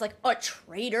that there was, like, a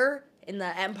traitor in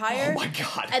the Empire. Oh, my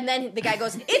God. And then the guy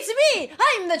goes, it's me!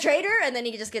 I'm the traitor! And then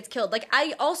he just gets killed. Like,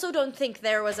 I also don't think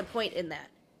there was a point in that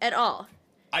at all.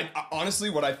 I honestly,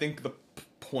 what I think the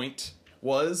point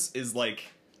is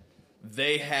like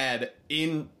they had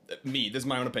this is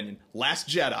my own opinion, Last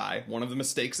Jedi, one of the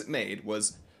mistakes it made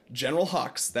was General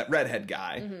Hux, that redhead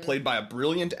guy, played by a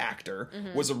brilliant actor,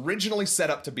 was originally set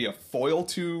up to be a foil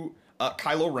to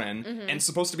Kylo Ren, and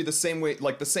supposed to be the same way,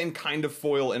 like the same kind of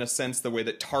foil in a sense, the way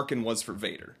that Tarkin was for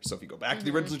Vader. So if you go back to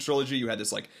the original trilogy, you had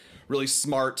this like really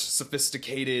smart,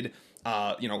 sophisticated,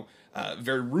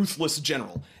 very ruthless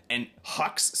general. And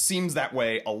Hux seems that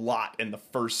way a lot in the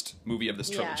first movie of this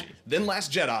trilogy. Yeah. Then Last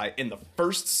Jedi, in the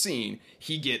first scene,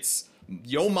 he gets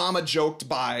yo mama joked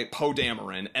by Poe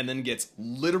Dameron and then gets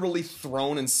literally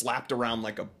thrown and slapped around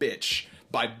like a bitch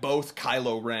by both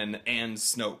Kylo Ren and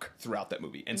Snoke throughout that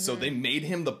movie. And so they made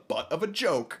him the butt of a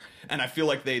joke. And I feel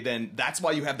like that's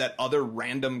why you have that other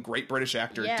random great British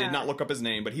actor, did not look up his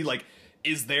name, but he like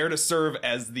is there to serve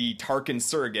as the Tarkin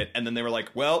surrogate. And then they were like,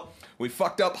 well, we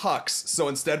fucked up Hux, so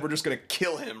instead we're just going to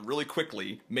kill him really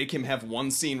quickly, make him have one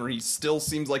scene where he still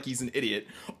seems like he's an idiot.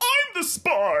 I'm the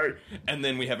spy! And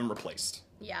then we have him replaced.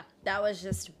 Yeah, that was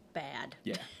just bad.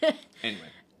 Yeah. Anyway.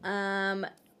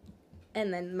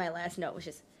 And then my last note was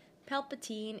just,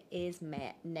 Palpatine is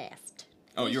nasty.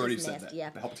 Oh, you already said that. Yeah.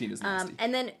 Palpatine is nasty.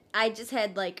 And then I just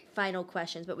had, like, final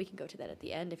questions, but we can go to that at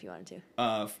the end if you wanted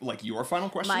to. Like your final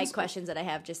questions? My questions that I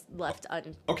have just left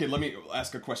Okay, let me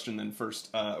ask a question then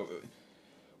first.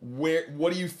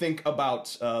 What do you think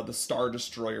about the Star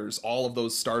Destroyers, all of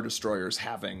those Star Destroyers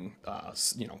having,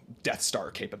 Death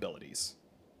Star capabilities?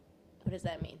 What does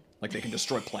that mean? Like they can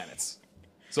destroy planets.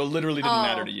 So it literally didn't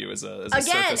matter to you as a surface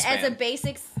fan. Again, as a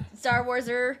basic Star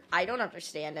Warser, I don't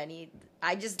understand any...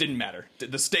 I just... Didn't matter.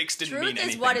 The stakes didn't mean anything.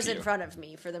 Truth is what is in front of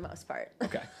me, for the most part.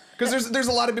 Okay. Because there's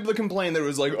a lot of people that complain that it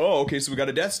was like, oh, okay, so we got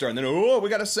a Death Star, and then, oh, we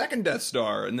got a second Death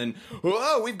Star, and then,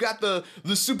 oh, we've got the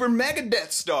super mega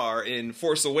Death Star in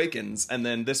Force Awakens, and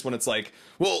then this one it's like,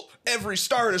 well, every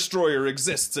Star Destroyer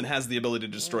exists and has the ability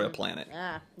to destroy a planet.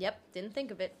 Yep, didn't think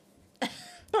of it.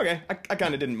 Okay, I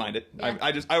kind of didn't mind it. Yeah.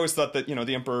 I always thought that,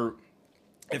 the Emperor...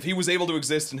 if he was able to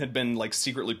exist and had been like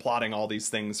secretly plotting all these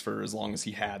things for as long as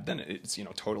he had, then it's, you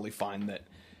know, totally fine that,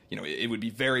 you know, it would be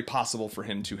very possible for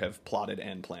him to have plotted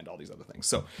and planned all these other things.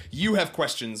 So you have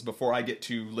questions before I get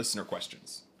to listener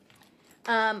questions.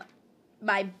 I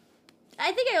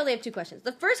think I only have 2 questions.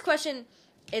 The first question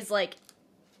is like,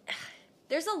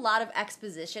 there's a lot of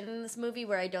exposition in this movie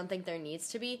where I don't think there needs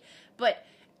to be, but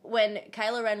when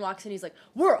Kylo Ren walks in, he's like,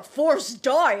 "We're a Force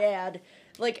dyad."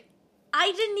 Like,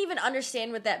 I didn't even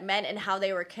understand what that meant and how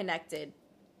they were connected.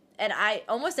 And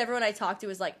almost everyone I talked to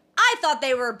was like, I thought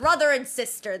they were brother and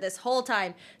sister this whole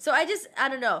time. So I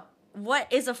don't know.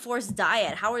 What is a Force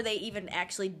dyad? How are they even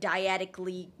actually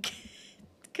dyadically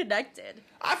connected?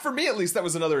 For me, at least, that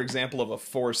was another example of a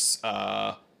Force,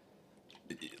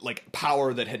 like,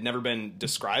 power that had never been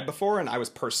described before, and I was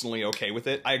personally okay with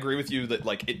it. I agree with you that,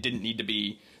 like, it didn't need to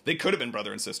be... They could have been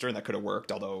brother and sister, and that could have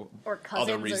worked, although or cousins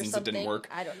other reasons or it didn't work.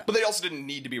 I don't know. But they also didn't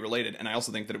need to be related, and I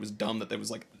also think that it was dumb that there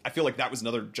was, like... I feel like that was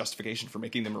another justification for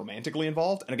making them romantically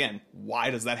involved, and again,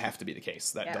 why does that have to be the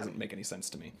case? That doesn't make any sense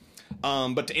to me.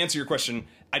 But to answer your question,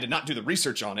 I did not do the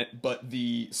research on it, but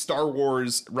the Star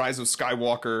Wars Rise of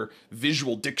Skywalker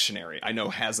visual dictionary, I know,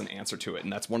 has an answer to it,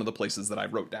 and that's one of the places that I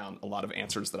wrote down a lot of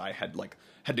answers that I had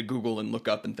to Google and look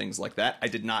up and things like that. I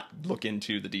did not look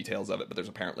into the details of it, but there's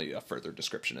apparently a further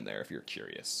description in there if you're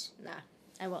curious. Nah,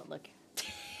 I won't look.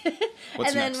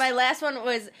 What's and then next? my last one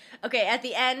was, okay, at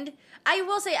the end, I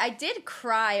will say I did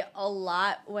cry a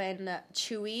lot when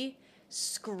Chewie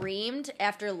screamed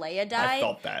after Leia died. I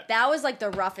felt that. That was like the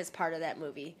roughest part of that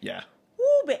movie. Yeah.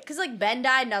 Woo, because like Ben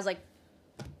died and I was like,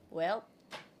 well,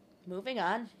 moving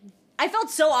on. I felt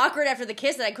so awkward after the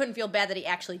kiss that I couldn't feel bad that he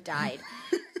actually died.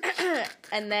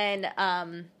 And then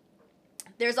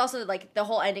there's also like the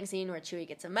whole ending scene where Chewie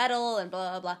gets a medal and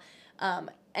blah blah blah.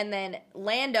 And then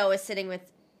Lando is sitting with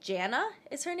Jannah,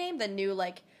 is her name, the new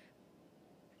like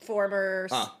former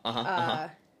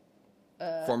former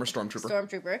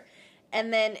stormtrooper.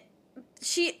 And then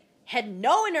she had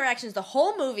no interactions the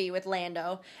whole movie with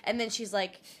Lando, and then she's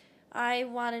like, "I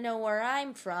want to know where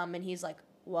I'm from," and he's like,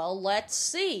 "Well, let's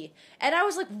see." And I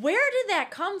was like, where did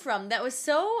that come from? That was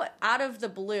so out of the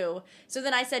blue. So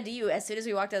then I said to you, as soon as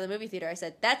we walked out of the movie theater, I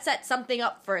said, that set something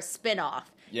up for a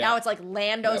spin-off. Yeah. Now it's like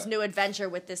Lando's new adventure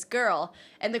with this girl.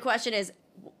 And the question is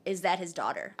that his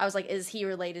daughter? I was like, is he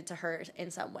related to her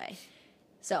in some way?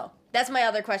 So that's my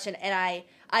other question. And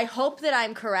I hope that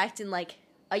I'm correct in like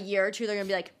a year or two. They're going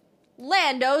to be like,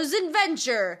 Lando's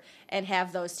adventure, and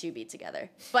have those two be together.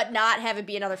 But not have it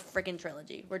be another freaking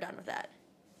trilogy. We're done with that.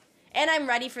 And I'm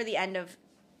ready for the end of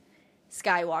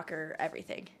Skywalker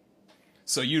everything.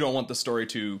 So you don't want the story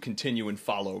to continue and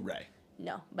follow Rey?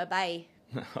 No. Bye-bye.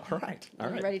 All right.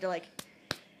 I'm ready to, like,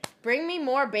 bring me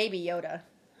more Baby Yoda.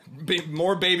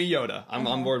 More Baby Yoda. I'm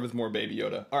on board with more Baby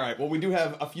Yoda. All right. Well, we do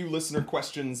have a few listener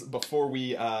questions before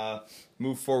we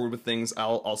move forward with things.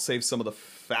 I'll save some of the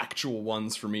factual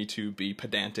ones for me to be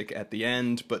pedantic at the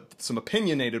end, but some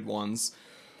opinionated ones.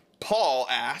 Paul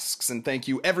asks, and thank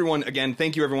you everyone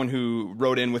who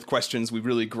wrote in with questions. We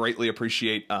really greatly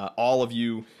appreciate all of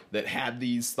you that had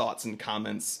these thoughts and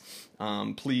comments.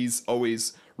 Please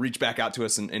always reach back out to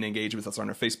us and engage with us on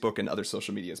our Facebook and other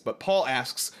social medias. But Paul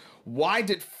asks, what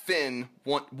did Finn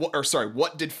want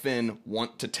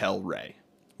to tell Rey?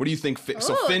 What do you think?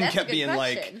 So Finn kept being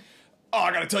like, "Oh,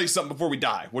 I gotta tell you something before we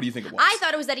die." What do you think it was? I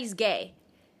thought it was that he's gay.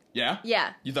 Yeah?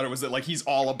 Yeah. You thought it was that like he's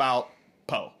all about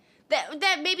Poe?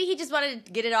 That maybe he just wanted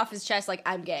to get it off his chest, like,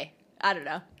 I'm gay. I don't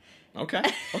know. Okay.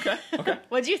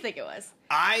 What do you think it was?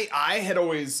 I had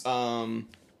always,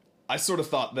 I sort of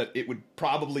thought that it would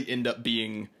probably end up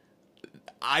being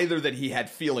either that he had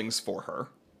feelings for her,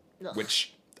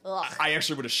 which I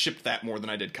actually would have shipped that more than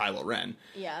I did Kylo Ren.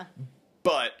 Yeah.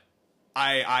 But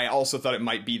I also thought it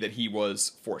might be that he was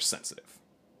Force sensitive.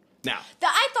 Now.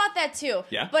 I thought that too.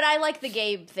 Yeah? But I like the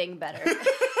gay thing better.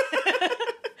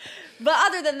 But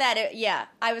other than that,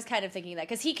 I was kind of thinking that.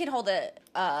 Because he can hold a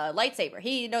lightsaber.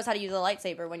 He knows how to use a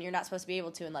lightsaber when you're not supposed to be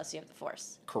able to unless you have the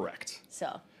Force. Correct.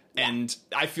 So. Yeah. And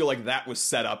I feel like that was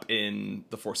set up in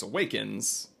The Force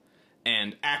Awakens.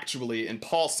 And actually, and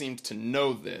Paul seemed to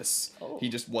know this, he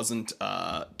just wasn't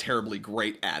terribly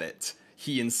great at it.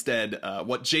 He instead,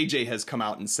 what JJ has come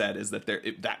out and said is that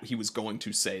that he was going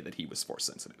to say that he was Force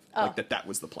sensitive. Like that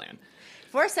was the plan.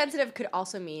 Force sensitive could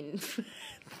also mean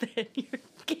that you're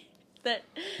gay.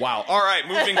 Wow. All right,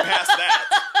 moving past that.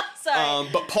 Sorry.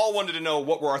 But Paul wanted to know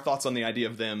what were our thoughts on the idea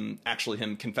of him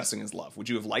confessing his love. Would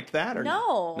you have liked that or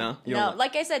no? No.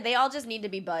 Like I said, they all just need to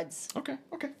be buds. Okay.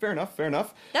 Fair enough.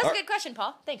 That's a good question,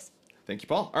 Paul. Thanks. Thank you,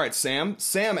 Paul. All right, Sam.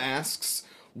 Sam asks,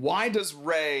 why does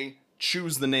Rey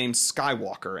choose the name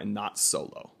Skywalker and not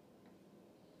Solo?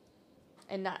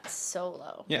 And not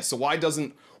Solo. Yeah, so why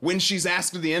doesn't, when she's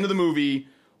asked at the end of the movie,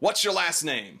 what's your last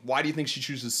name? Why do you think she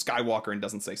chooses Skywalker and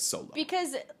doesn't say Solo?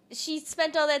 Because she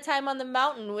spent all that time on the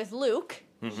mountain with Luke.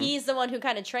 Mm-hmm. He's the one who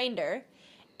kind of trained her.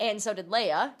 And so did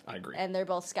Leia. I agree. And they're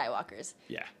both Skywalkers.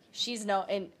 Yeah. She's no...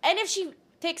 And if she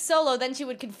takes Solo, then she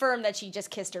would confirm that she just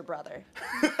kissed her brother.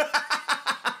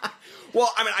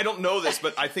 Well, I mean, I don't know this,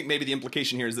 but I think maybe the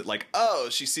implication here is that, like, oh,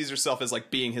 she sees herself as, like,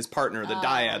 being his partner, the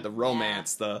dyad, the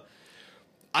romance, the...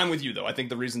 I'm with you, though. I think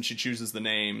the reason she chooses the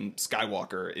name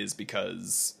Skywalker is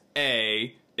because,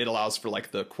 A, it allows for,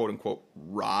 like, the quote-unquote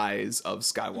rise of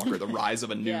Skywalker, the rise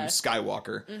of a new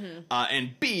Skywalker. Mm-hmm.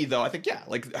 And B, though, I think, yeah,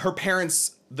 like, her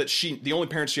parents, the only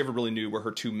parents she ever really knew were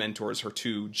her two mentors, her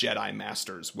two Jedi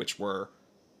masters, which were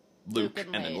Luke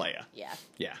and then Leia. Yeah.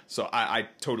 Yeah, so I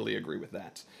totally agree with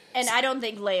that. And I don't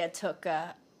think Leia took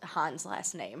Han's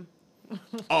last name.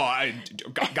 Oh,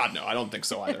 God, no, I don't think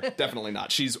so either. Definitely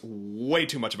not. She's way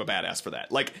too much of a badass for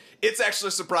that. Like, it's actually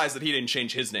a surprise that he didn't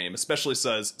change his name, especially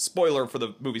says, spoiler for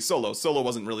the movie Solo. Solo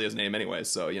wasn't really his name anyway,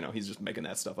 so, you know, he's just making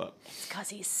that stuff up. It's because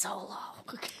he's Solo.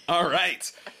 All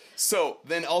right. So,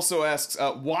 then also asks,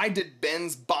 why did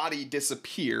Ben's body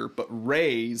disappear, but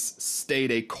Rey's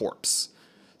stayed a corpse?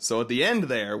 So at the end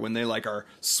there, when they, like, are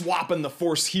swapping the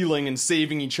Force healing and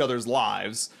saving each other's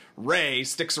lives, Rey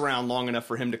sticks around long enough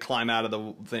for him to climb out of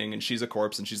the thing, and she's a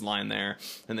corpse, and she's lying there.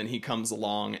 And then he comes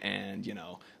along and, you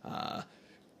know,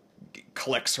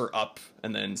 collects her up,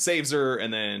 and then saves her,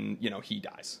 and then, you know, he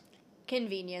dies.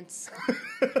 Convenience.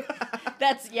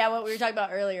 That's, what we were talking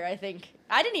about earlier, I think.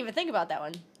 I didn't even think about that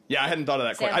one. Yeah, I hadn't thought of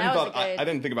that question. I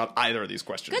didn't think about either of these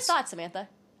questions. Good thought, Samantha.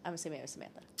 I'm assuming it was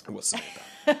Samantha. It was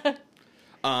Samantha.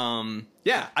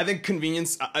 Yeah, I think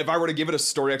convenience, if I were to give it a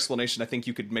story explanation, I think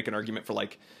you could make an argument for,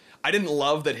 like, I didn't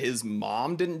love that his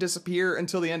mom didn't disappear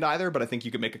until the end either, but I think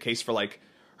you could make a case for, like,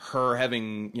 her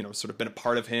having, you know, sort of been a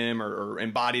part of him or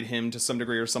embodied him to some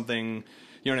degree or something,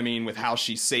 you know what I mean, with how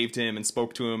she saved him and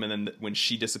spoke to him, and then when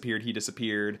she disappeared, he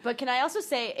disappeared. But can I also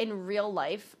say, in real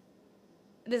life,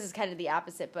 this is kind of the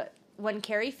opposite, but when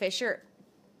Carrie Fisher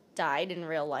died in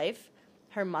real life,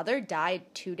 her mother died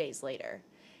 2 days later.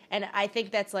 And I think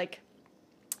that's, like,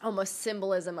 almost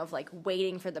symbolism of, like,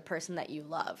 waiting for the person that you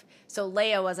love. So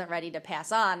Leia wasn't ready to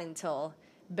pass on until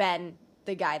Ben,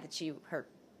 the guy that her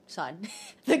son,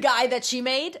 the guy that she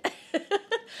made,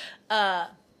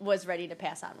 was ready to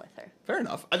pass on with her. Fair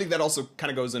enough. I think that also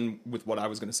kind of goes in with what I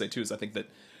was going to say, too, is I think that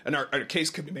a case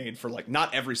could be made for, like,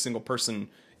 not every single person,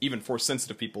 even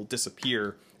Force-sensitive people,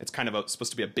 disappear. It's kind of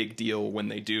supposed to be a big deal when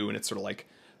they do, and it's sort of like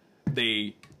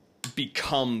they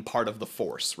become part of the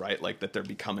Force, right? Like that they're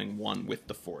becoming one with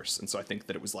the Force. And so I think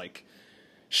that it was like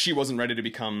she wasn't ready to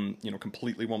become, you know,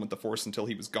 completely one with the Force until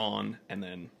he was gone, and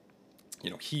then, you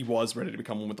know, he was ready to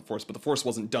become one with the Force, but the Force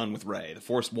wasn't done with Rey. The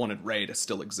Force wanted Rey to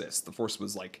still exist. The Force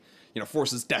was like, you know,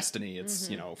 Force is destiny, it's,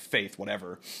 you know, faith,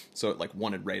 whatever. So it, like,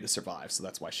 wanted Rey to survive, so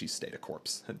that's why she stayed a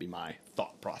corpse. That'd be my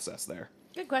thought process there.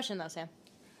 Good question, though, Sam.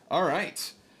 All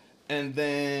right. And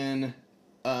then,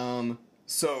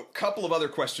 so, a couple of other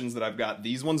questions that I've got.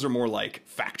 These ones are more, like,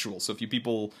 factual. So if you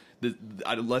people,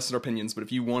 less their opinions, but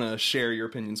if you want to share your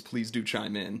opinions, please do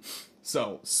chime in.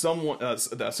 So,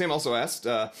 Sam also asked,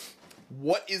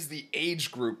 what is the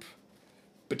age group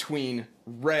between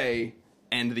Rey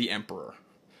and the Emperor?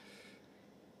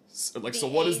 So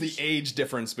what is the age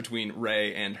difference between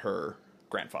Rey and her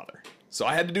grandfather? So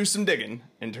I had to do some digging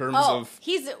in terms of...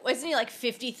 isn't he like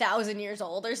 50,000 years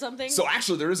old or something? So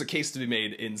actually there is a case to be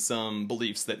made in some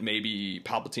beliefs that maybe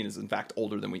Palpatine is in fact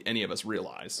older than any of us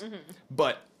realize. Mm-hmm.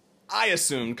 But I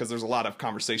assume, because there's a lot of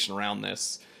conversation around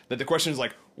this, that the question is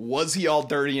like, was he all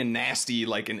dirty and nasty,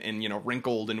 like, and you know,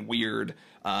 wrinkled and weird?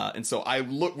 And so I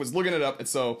was looking it up, and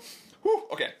so,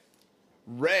 okay.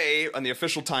 Rey, on the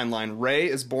official timeline, Rey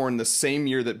is born the same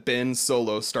year that Ben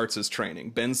Solo starts his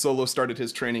training. Ben Solo started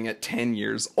his training at 10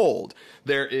 years old.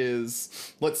 There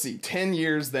is, 10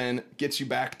 years then gets you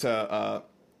back to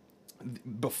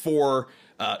before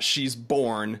she's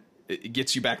born. It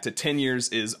gets you back to 10 years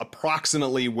is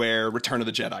approximately where Return of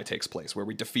the Jedi takes place, where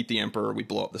we defeat the Emperor, we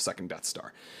blow up the second Death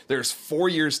Star. There's 4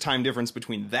 years time difference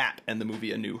between that and the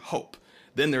movie A New Hope.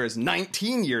 Then there is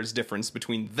 19 years difference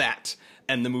between that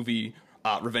and the movie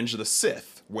Revenge of the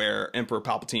Sith, where Emperor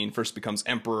Palpatine first becomes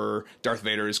Emperor, Darth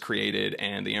Vader is created,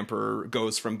 and the Emperor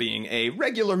goes from being a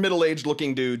regular middle-aged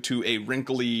looking dude to a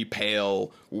wrinkly,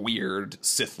 pale, weird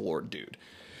Sith Lord dude.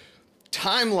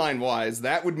 Timeline-wise,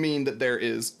 that would mean that there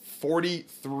is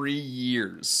 43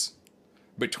 years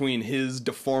between his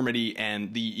deformity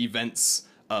and the events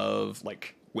of,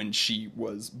 like, when she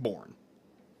was born.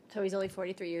 So he's only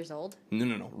 43 years old?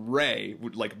 No. Rey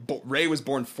was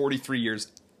born 43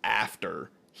 years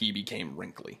after he became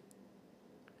wrinkly.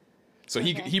 So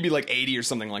he'd be like 80 or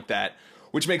something like that,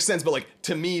 which makes sense. But like,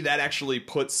 to me, that actually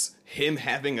puts him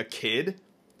having a kid,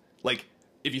 like,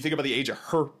 if you think about the age of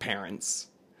her parents,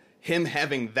 him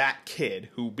having that kid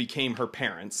who became her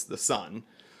parents, the son,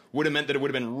 would have meant that it would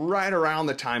have been right around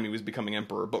the time he was becoming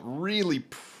emperor, but really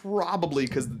probably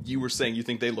because you were saying you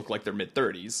think they look like their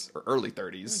mid-30s or early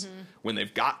 30s when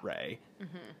they've got Rey.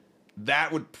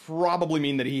 That would probably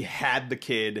mean that he had the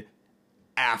kid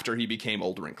after he became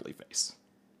old wrinkly face.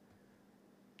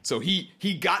 So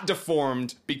he got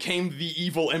deformed, became the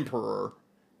evil emperor,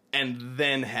 and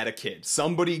then had a kid.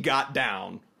 Somebody got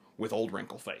down with old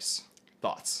wrinkle face.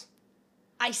 Thoughts?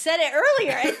 I said it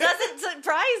earlier. It doesn't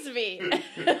surprise me.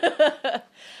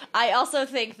 I also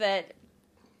think that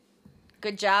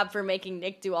good job for making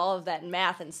Nick do all of that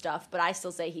math and stuff, but I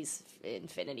still say he's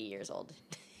infinity years old.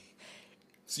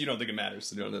 So you don't think it matters?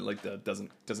 So you don't, like, that doesn't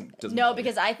No,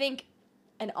 because I think,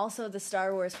 and also the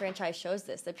Star Wars franchise shows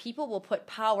this, that people will put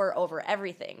power over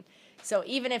everything. So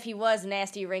even if he was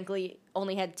nasty, wrinkly,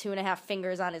 only had 2.5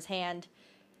 fingers on his hand,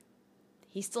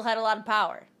 he still had a lot of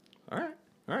power. All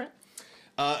right.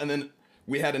 And then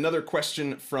we had another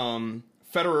question from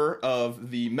Federer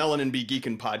of the Melanin Be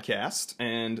Geekin' podcast,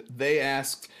 and they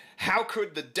asked, how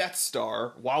could the Death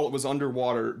Star, while it was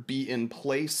underwater, be in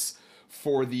place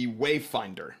for the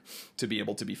Wayfinder to be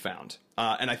able to be found?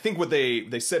 And I think what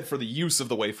they said for the use of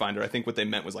the Wayfinder, I think what they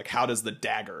meant was like, how does the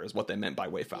dagger, is what they meant by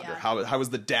Wayfinder. Yeah. How is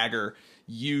the dagger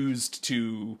used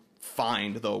to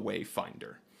find the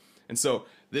Wayfinder? And so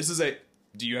this is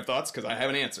do you have thoughts? Because I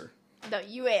have an answer. No,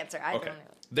 you answer. I don't know.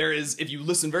 There is, if you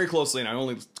listen very closely, and I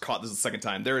only caught this the second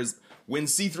time, there is, when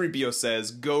C-3PO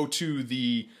says, go to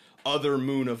the other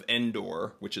moon of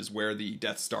Endor, which is where the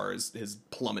Death Star is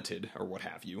plummeted, or what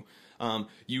have you,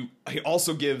 he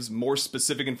also gives more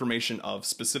specific information of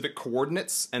specific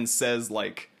coordinates, and says,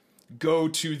 like, go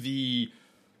to the,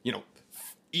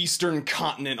 eastern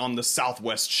continent on the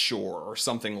southwest shore, or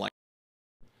something like that.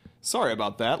 Sorry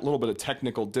about that. A little bit of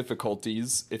technical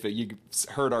difficulties. If you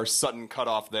heard our sudden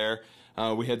cutoff there,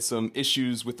 we had some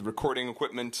issues with the recording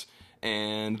equipment,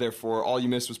 and therefore all you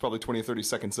missed was probably 20 or 30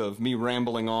 seconds of me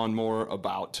rambling on more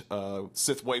about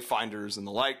Sith Wayfinders and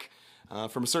the like.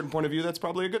 From a certain point of view, that's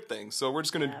probably a good thing. So we're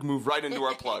just going to move right into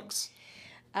our plugs.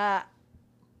 So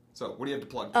what do you have to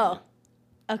plug?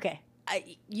 Okay.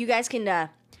 You guys can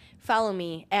follow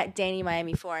me at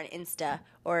DannyMiami4 on Insta,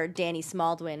 or Danny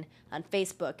Smaldwin on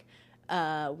Facebook.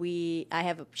 I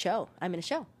have a show. I'm in a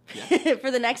show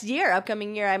for the next year,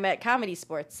 upcoming year. I'm at Comedy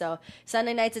Sports. So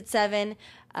Sunday nights at 7.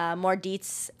 More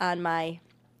deets on my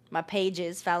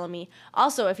pages. Follow me.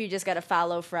 Also, if you just got to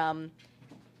follow from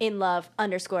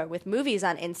 _with_movies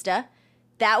on Insta,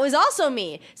 that was also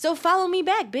me. So follow me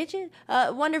back, bitches.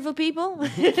 Wonderful people.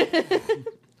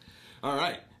 All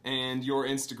right. And your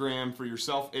Instagram for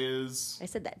yourself is? I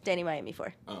said that.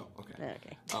 DannyMiami4. Oh, okay.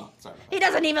 Okay. Oh, sorry. He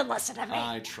doesn't even listen to me.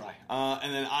 I try.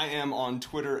 And then I am on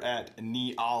Twitter at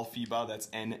Nialfeba. That's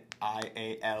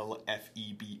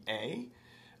Nialfeba.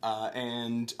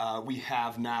 And we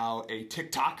have now a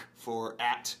TikTok for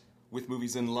 @With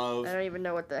Movies in Love. I don't even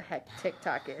know what the heck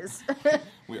TikTok is.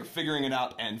 We are figuring it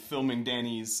out, and filming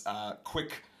Danny's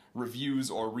quick reviews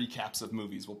or recaps of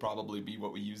movies will probably be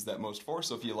what we use that most for.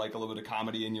 So if you like a little bit of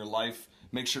comedy in your life,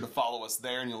 make sure to follow us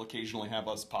there, and you'll occasionally have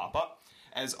us pop up.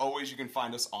 As always, you can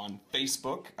find us on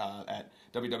Facebook at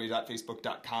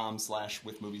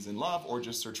www.facebook.com/withmoviesinlove, or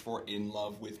just search for In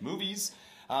Love with Movies.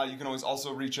 You can always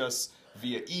also reach us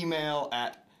via email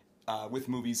at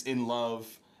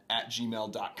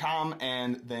withmoviesinlove@gmail.com.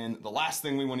 And then the last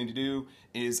thing we wanted to do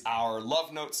is our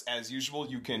love notes. As usual,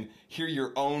 you can hear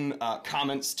your own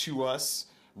comments to us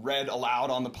read aloud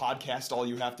on the podcast. All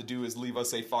you have to do is leave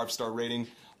us a 5-star rating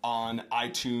on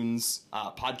iTunes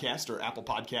podcast or Apple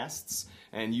Podcasts,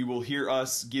 and you will hear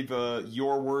us give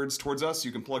your words towards us.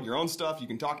 You can plug your own stuff. You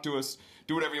can talk to us.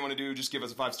 Do whatever you want to do. Just give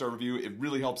us a 5-star review. It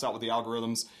really helps out with the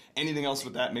algorithms. Anything else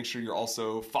with that, make sure you're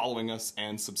also following us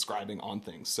and subscribing on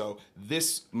things. So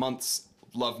this month's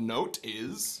love note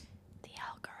is... the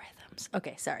algorithms.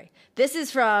 Okay, sorry. This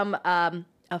is from a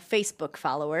Facebook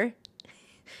follower. It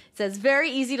says, very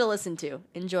easy to listen to.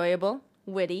 Enjoyable,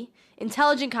 witty,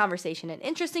 intelligent conversation, and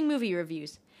interesting movie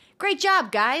reviews. Great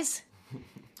job, guys.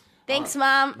 Thanks,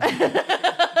 Mom.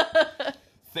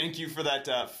 Thank you for that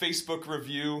Facebook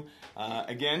review.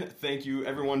 Again, thank you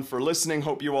everyone for listening.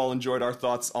 Hope you all enjoyed our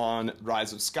thoughts on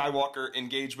Rise of Skywalker.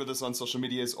 Engage with us on social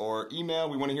medias or email.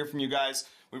 We want to hear from you guys.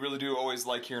 We really do always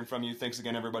like hearing from you. Thanks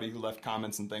again, everybody who left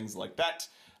comments and things like that.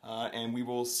 And we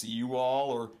will see you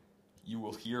all, or you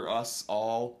will hear us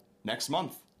all next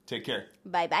month. Take care.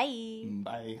 Bye-bye.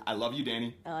 Bye. I love you,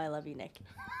 Danny. Oh, I love you, Nick.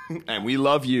 And we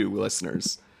love you,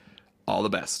 listeners. All the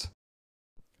best.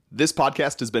 This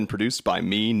podcast has been produced by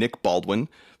me, Nick Baldwin.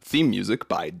 Theme music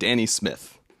by Danny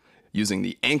Smith. Using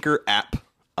the Anchor app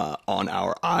on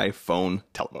our iPhone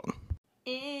telephone.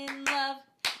 In love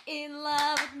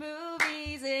with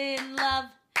movies, in love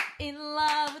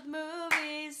with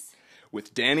movies.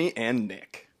 With Danny and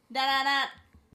Nick. Da-da-da.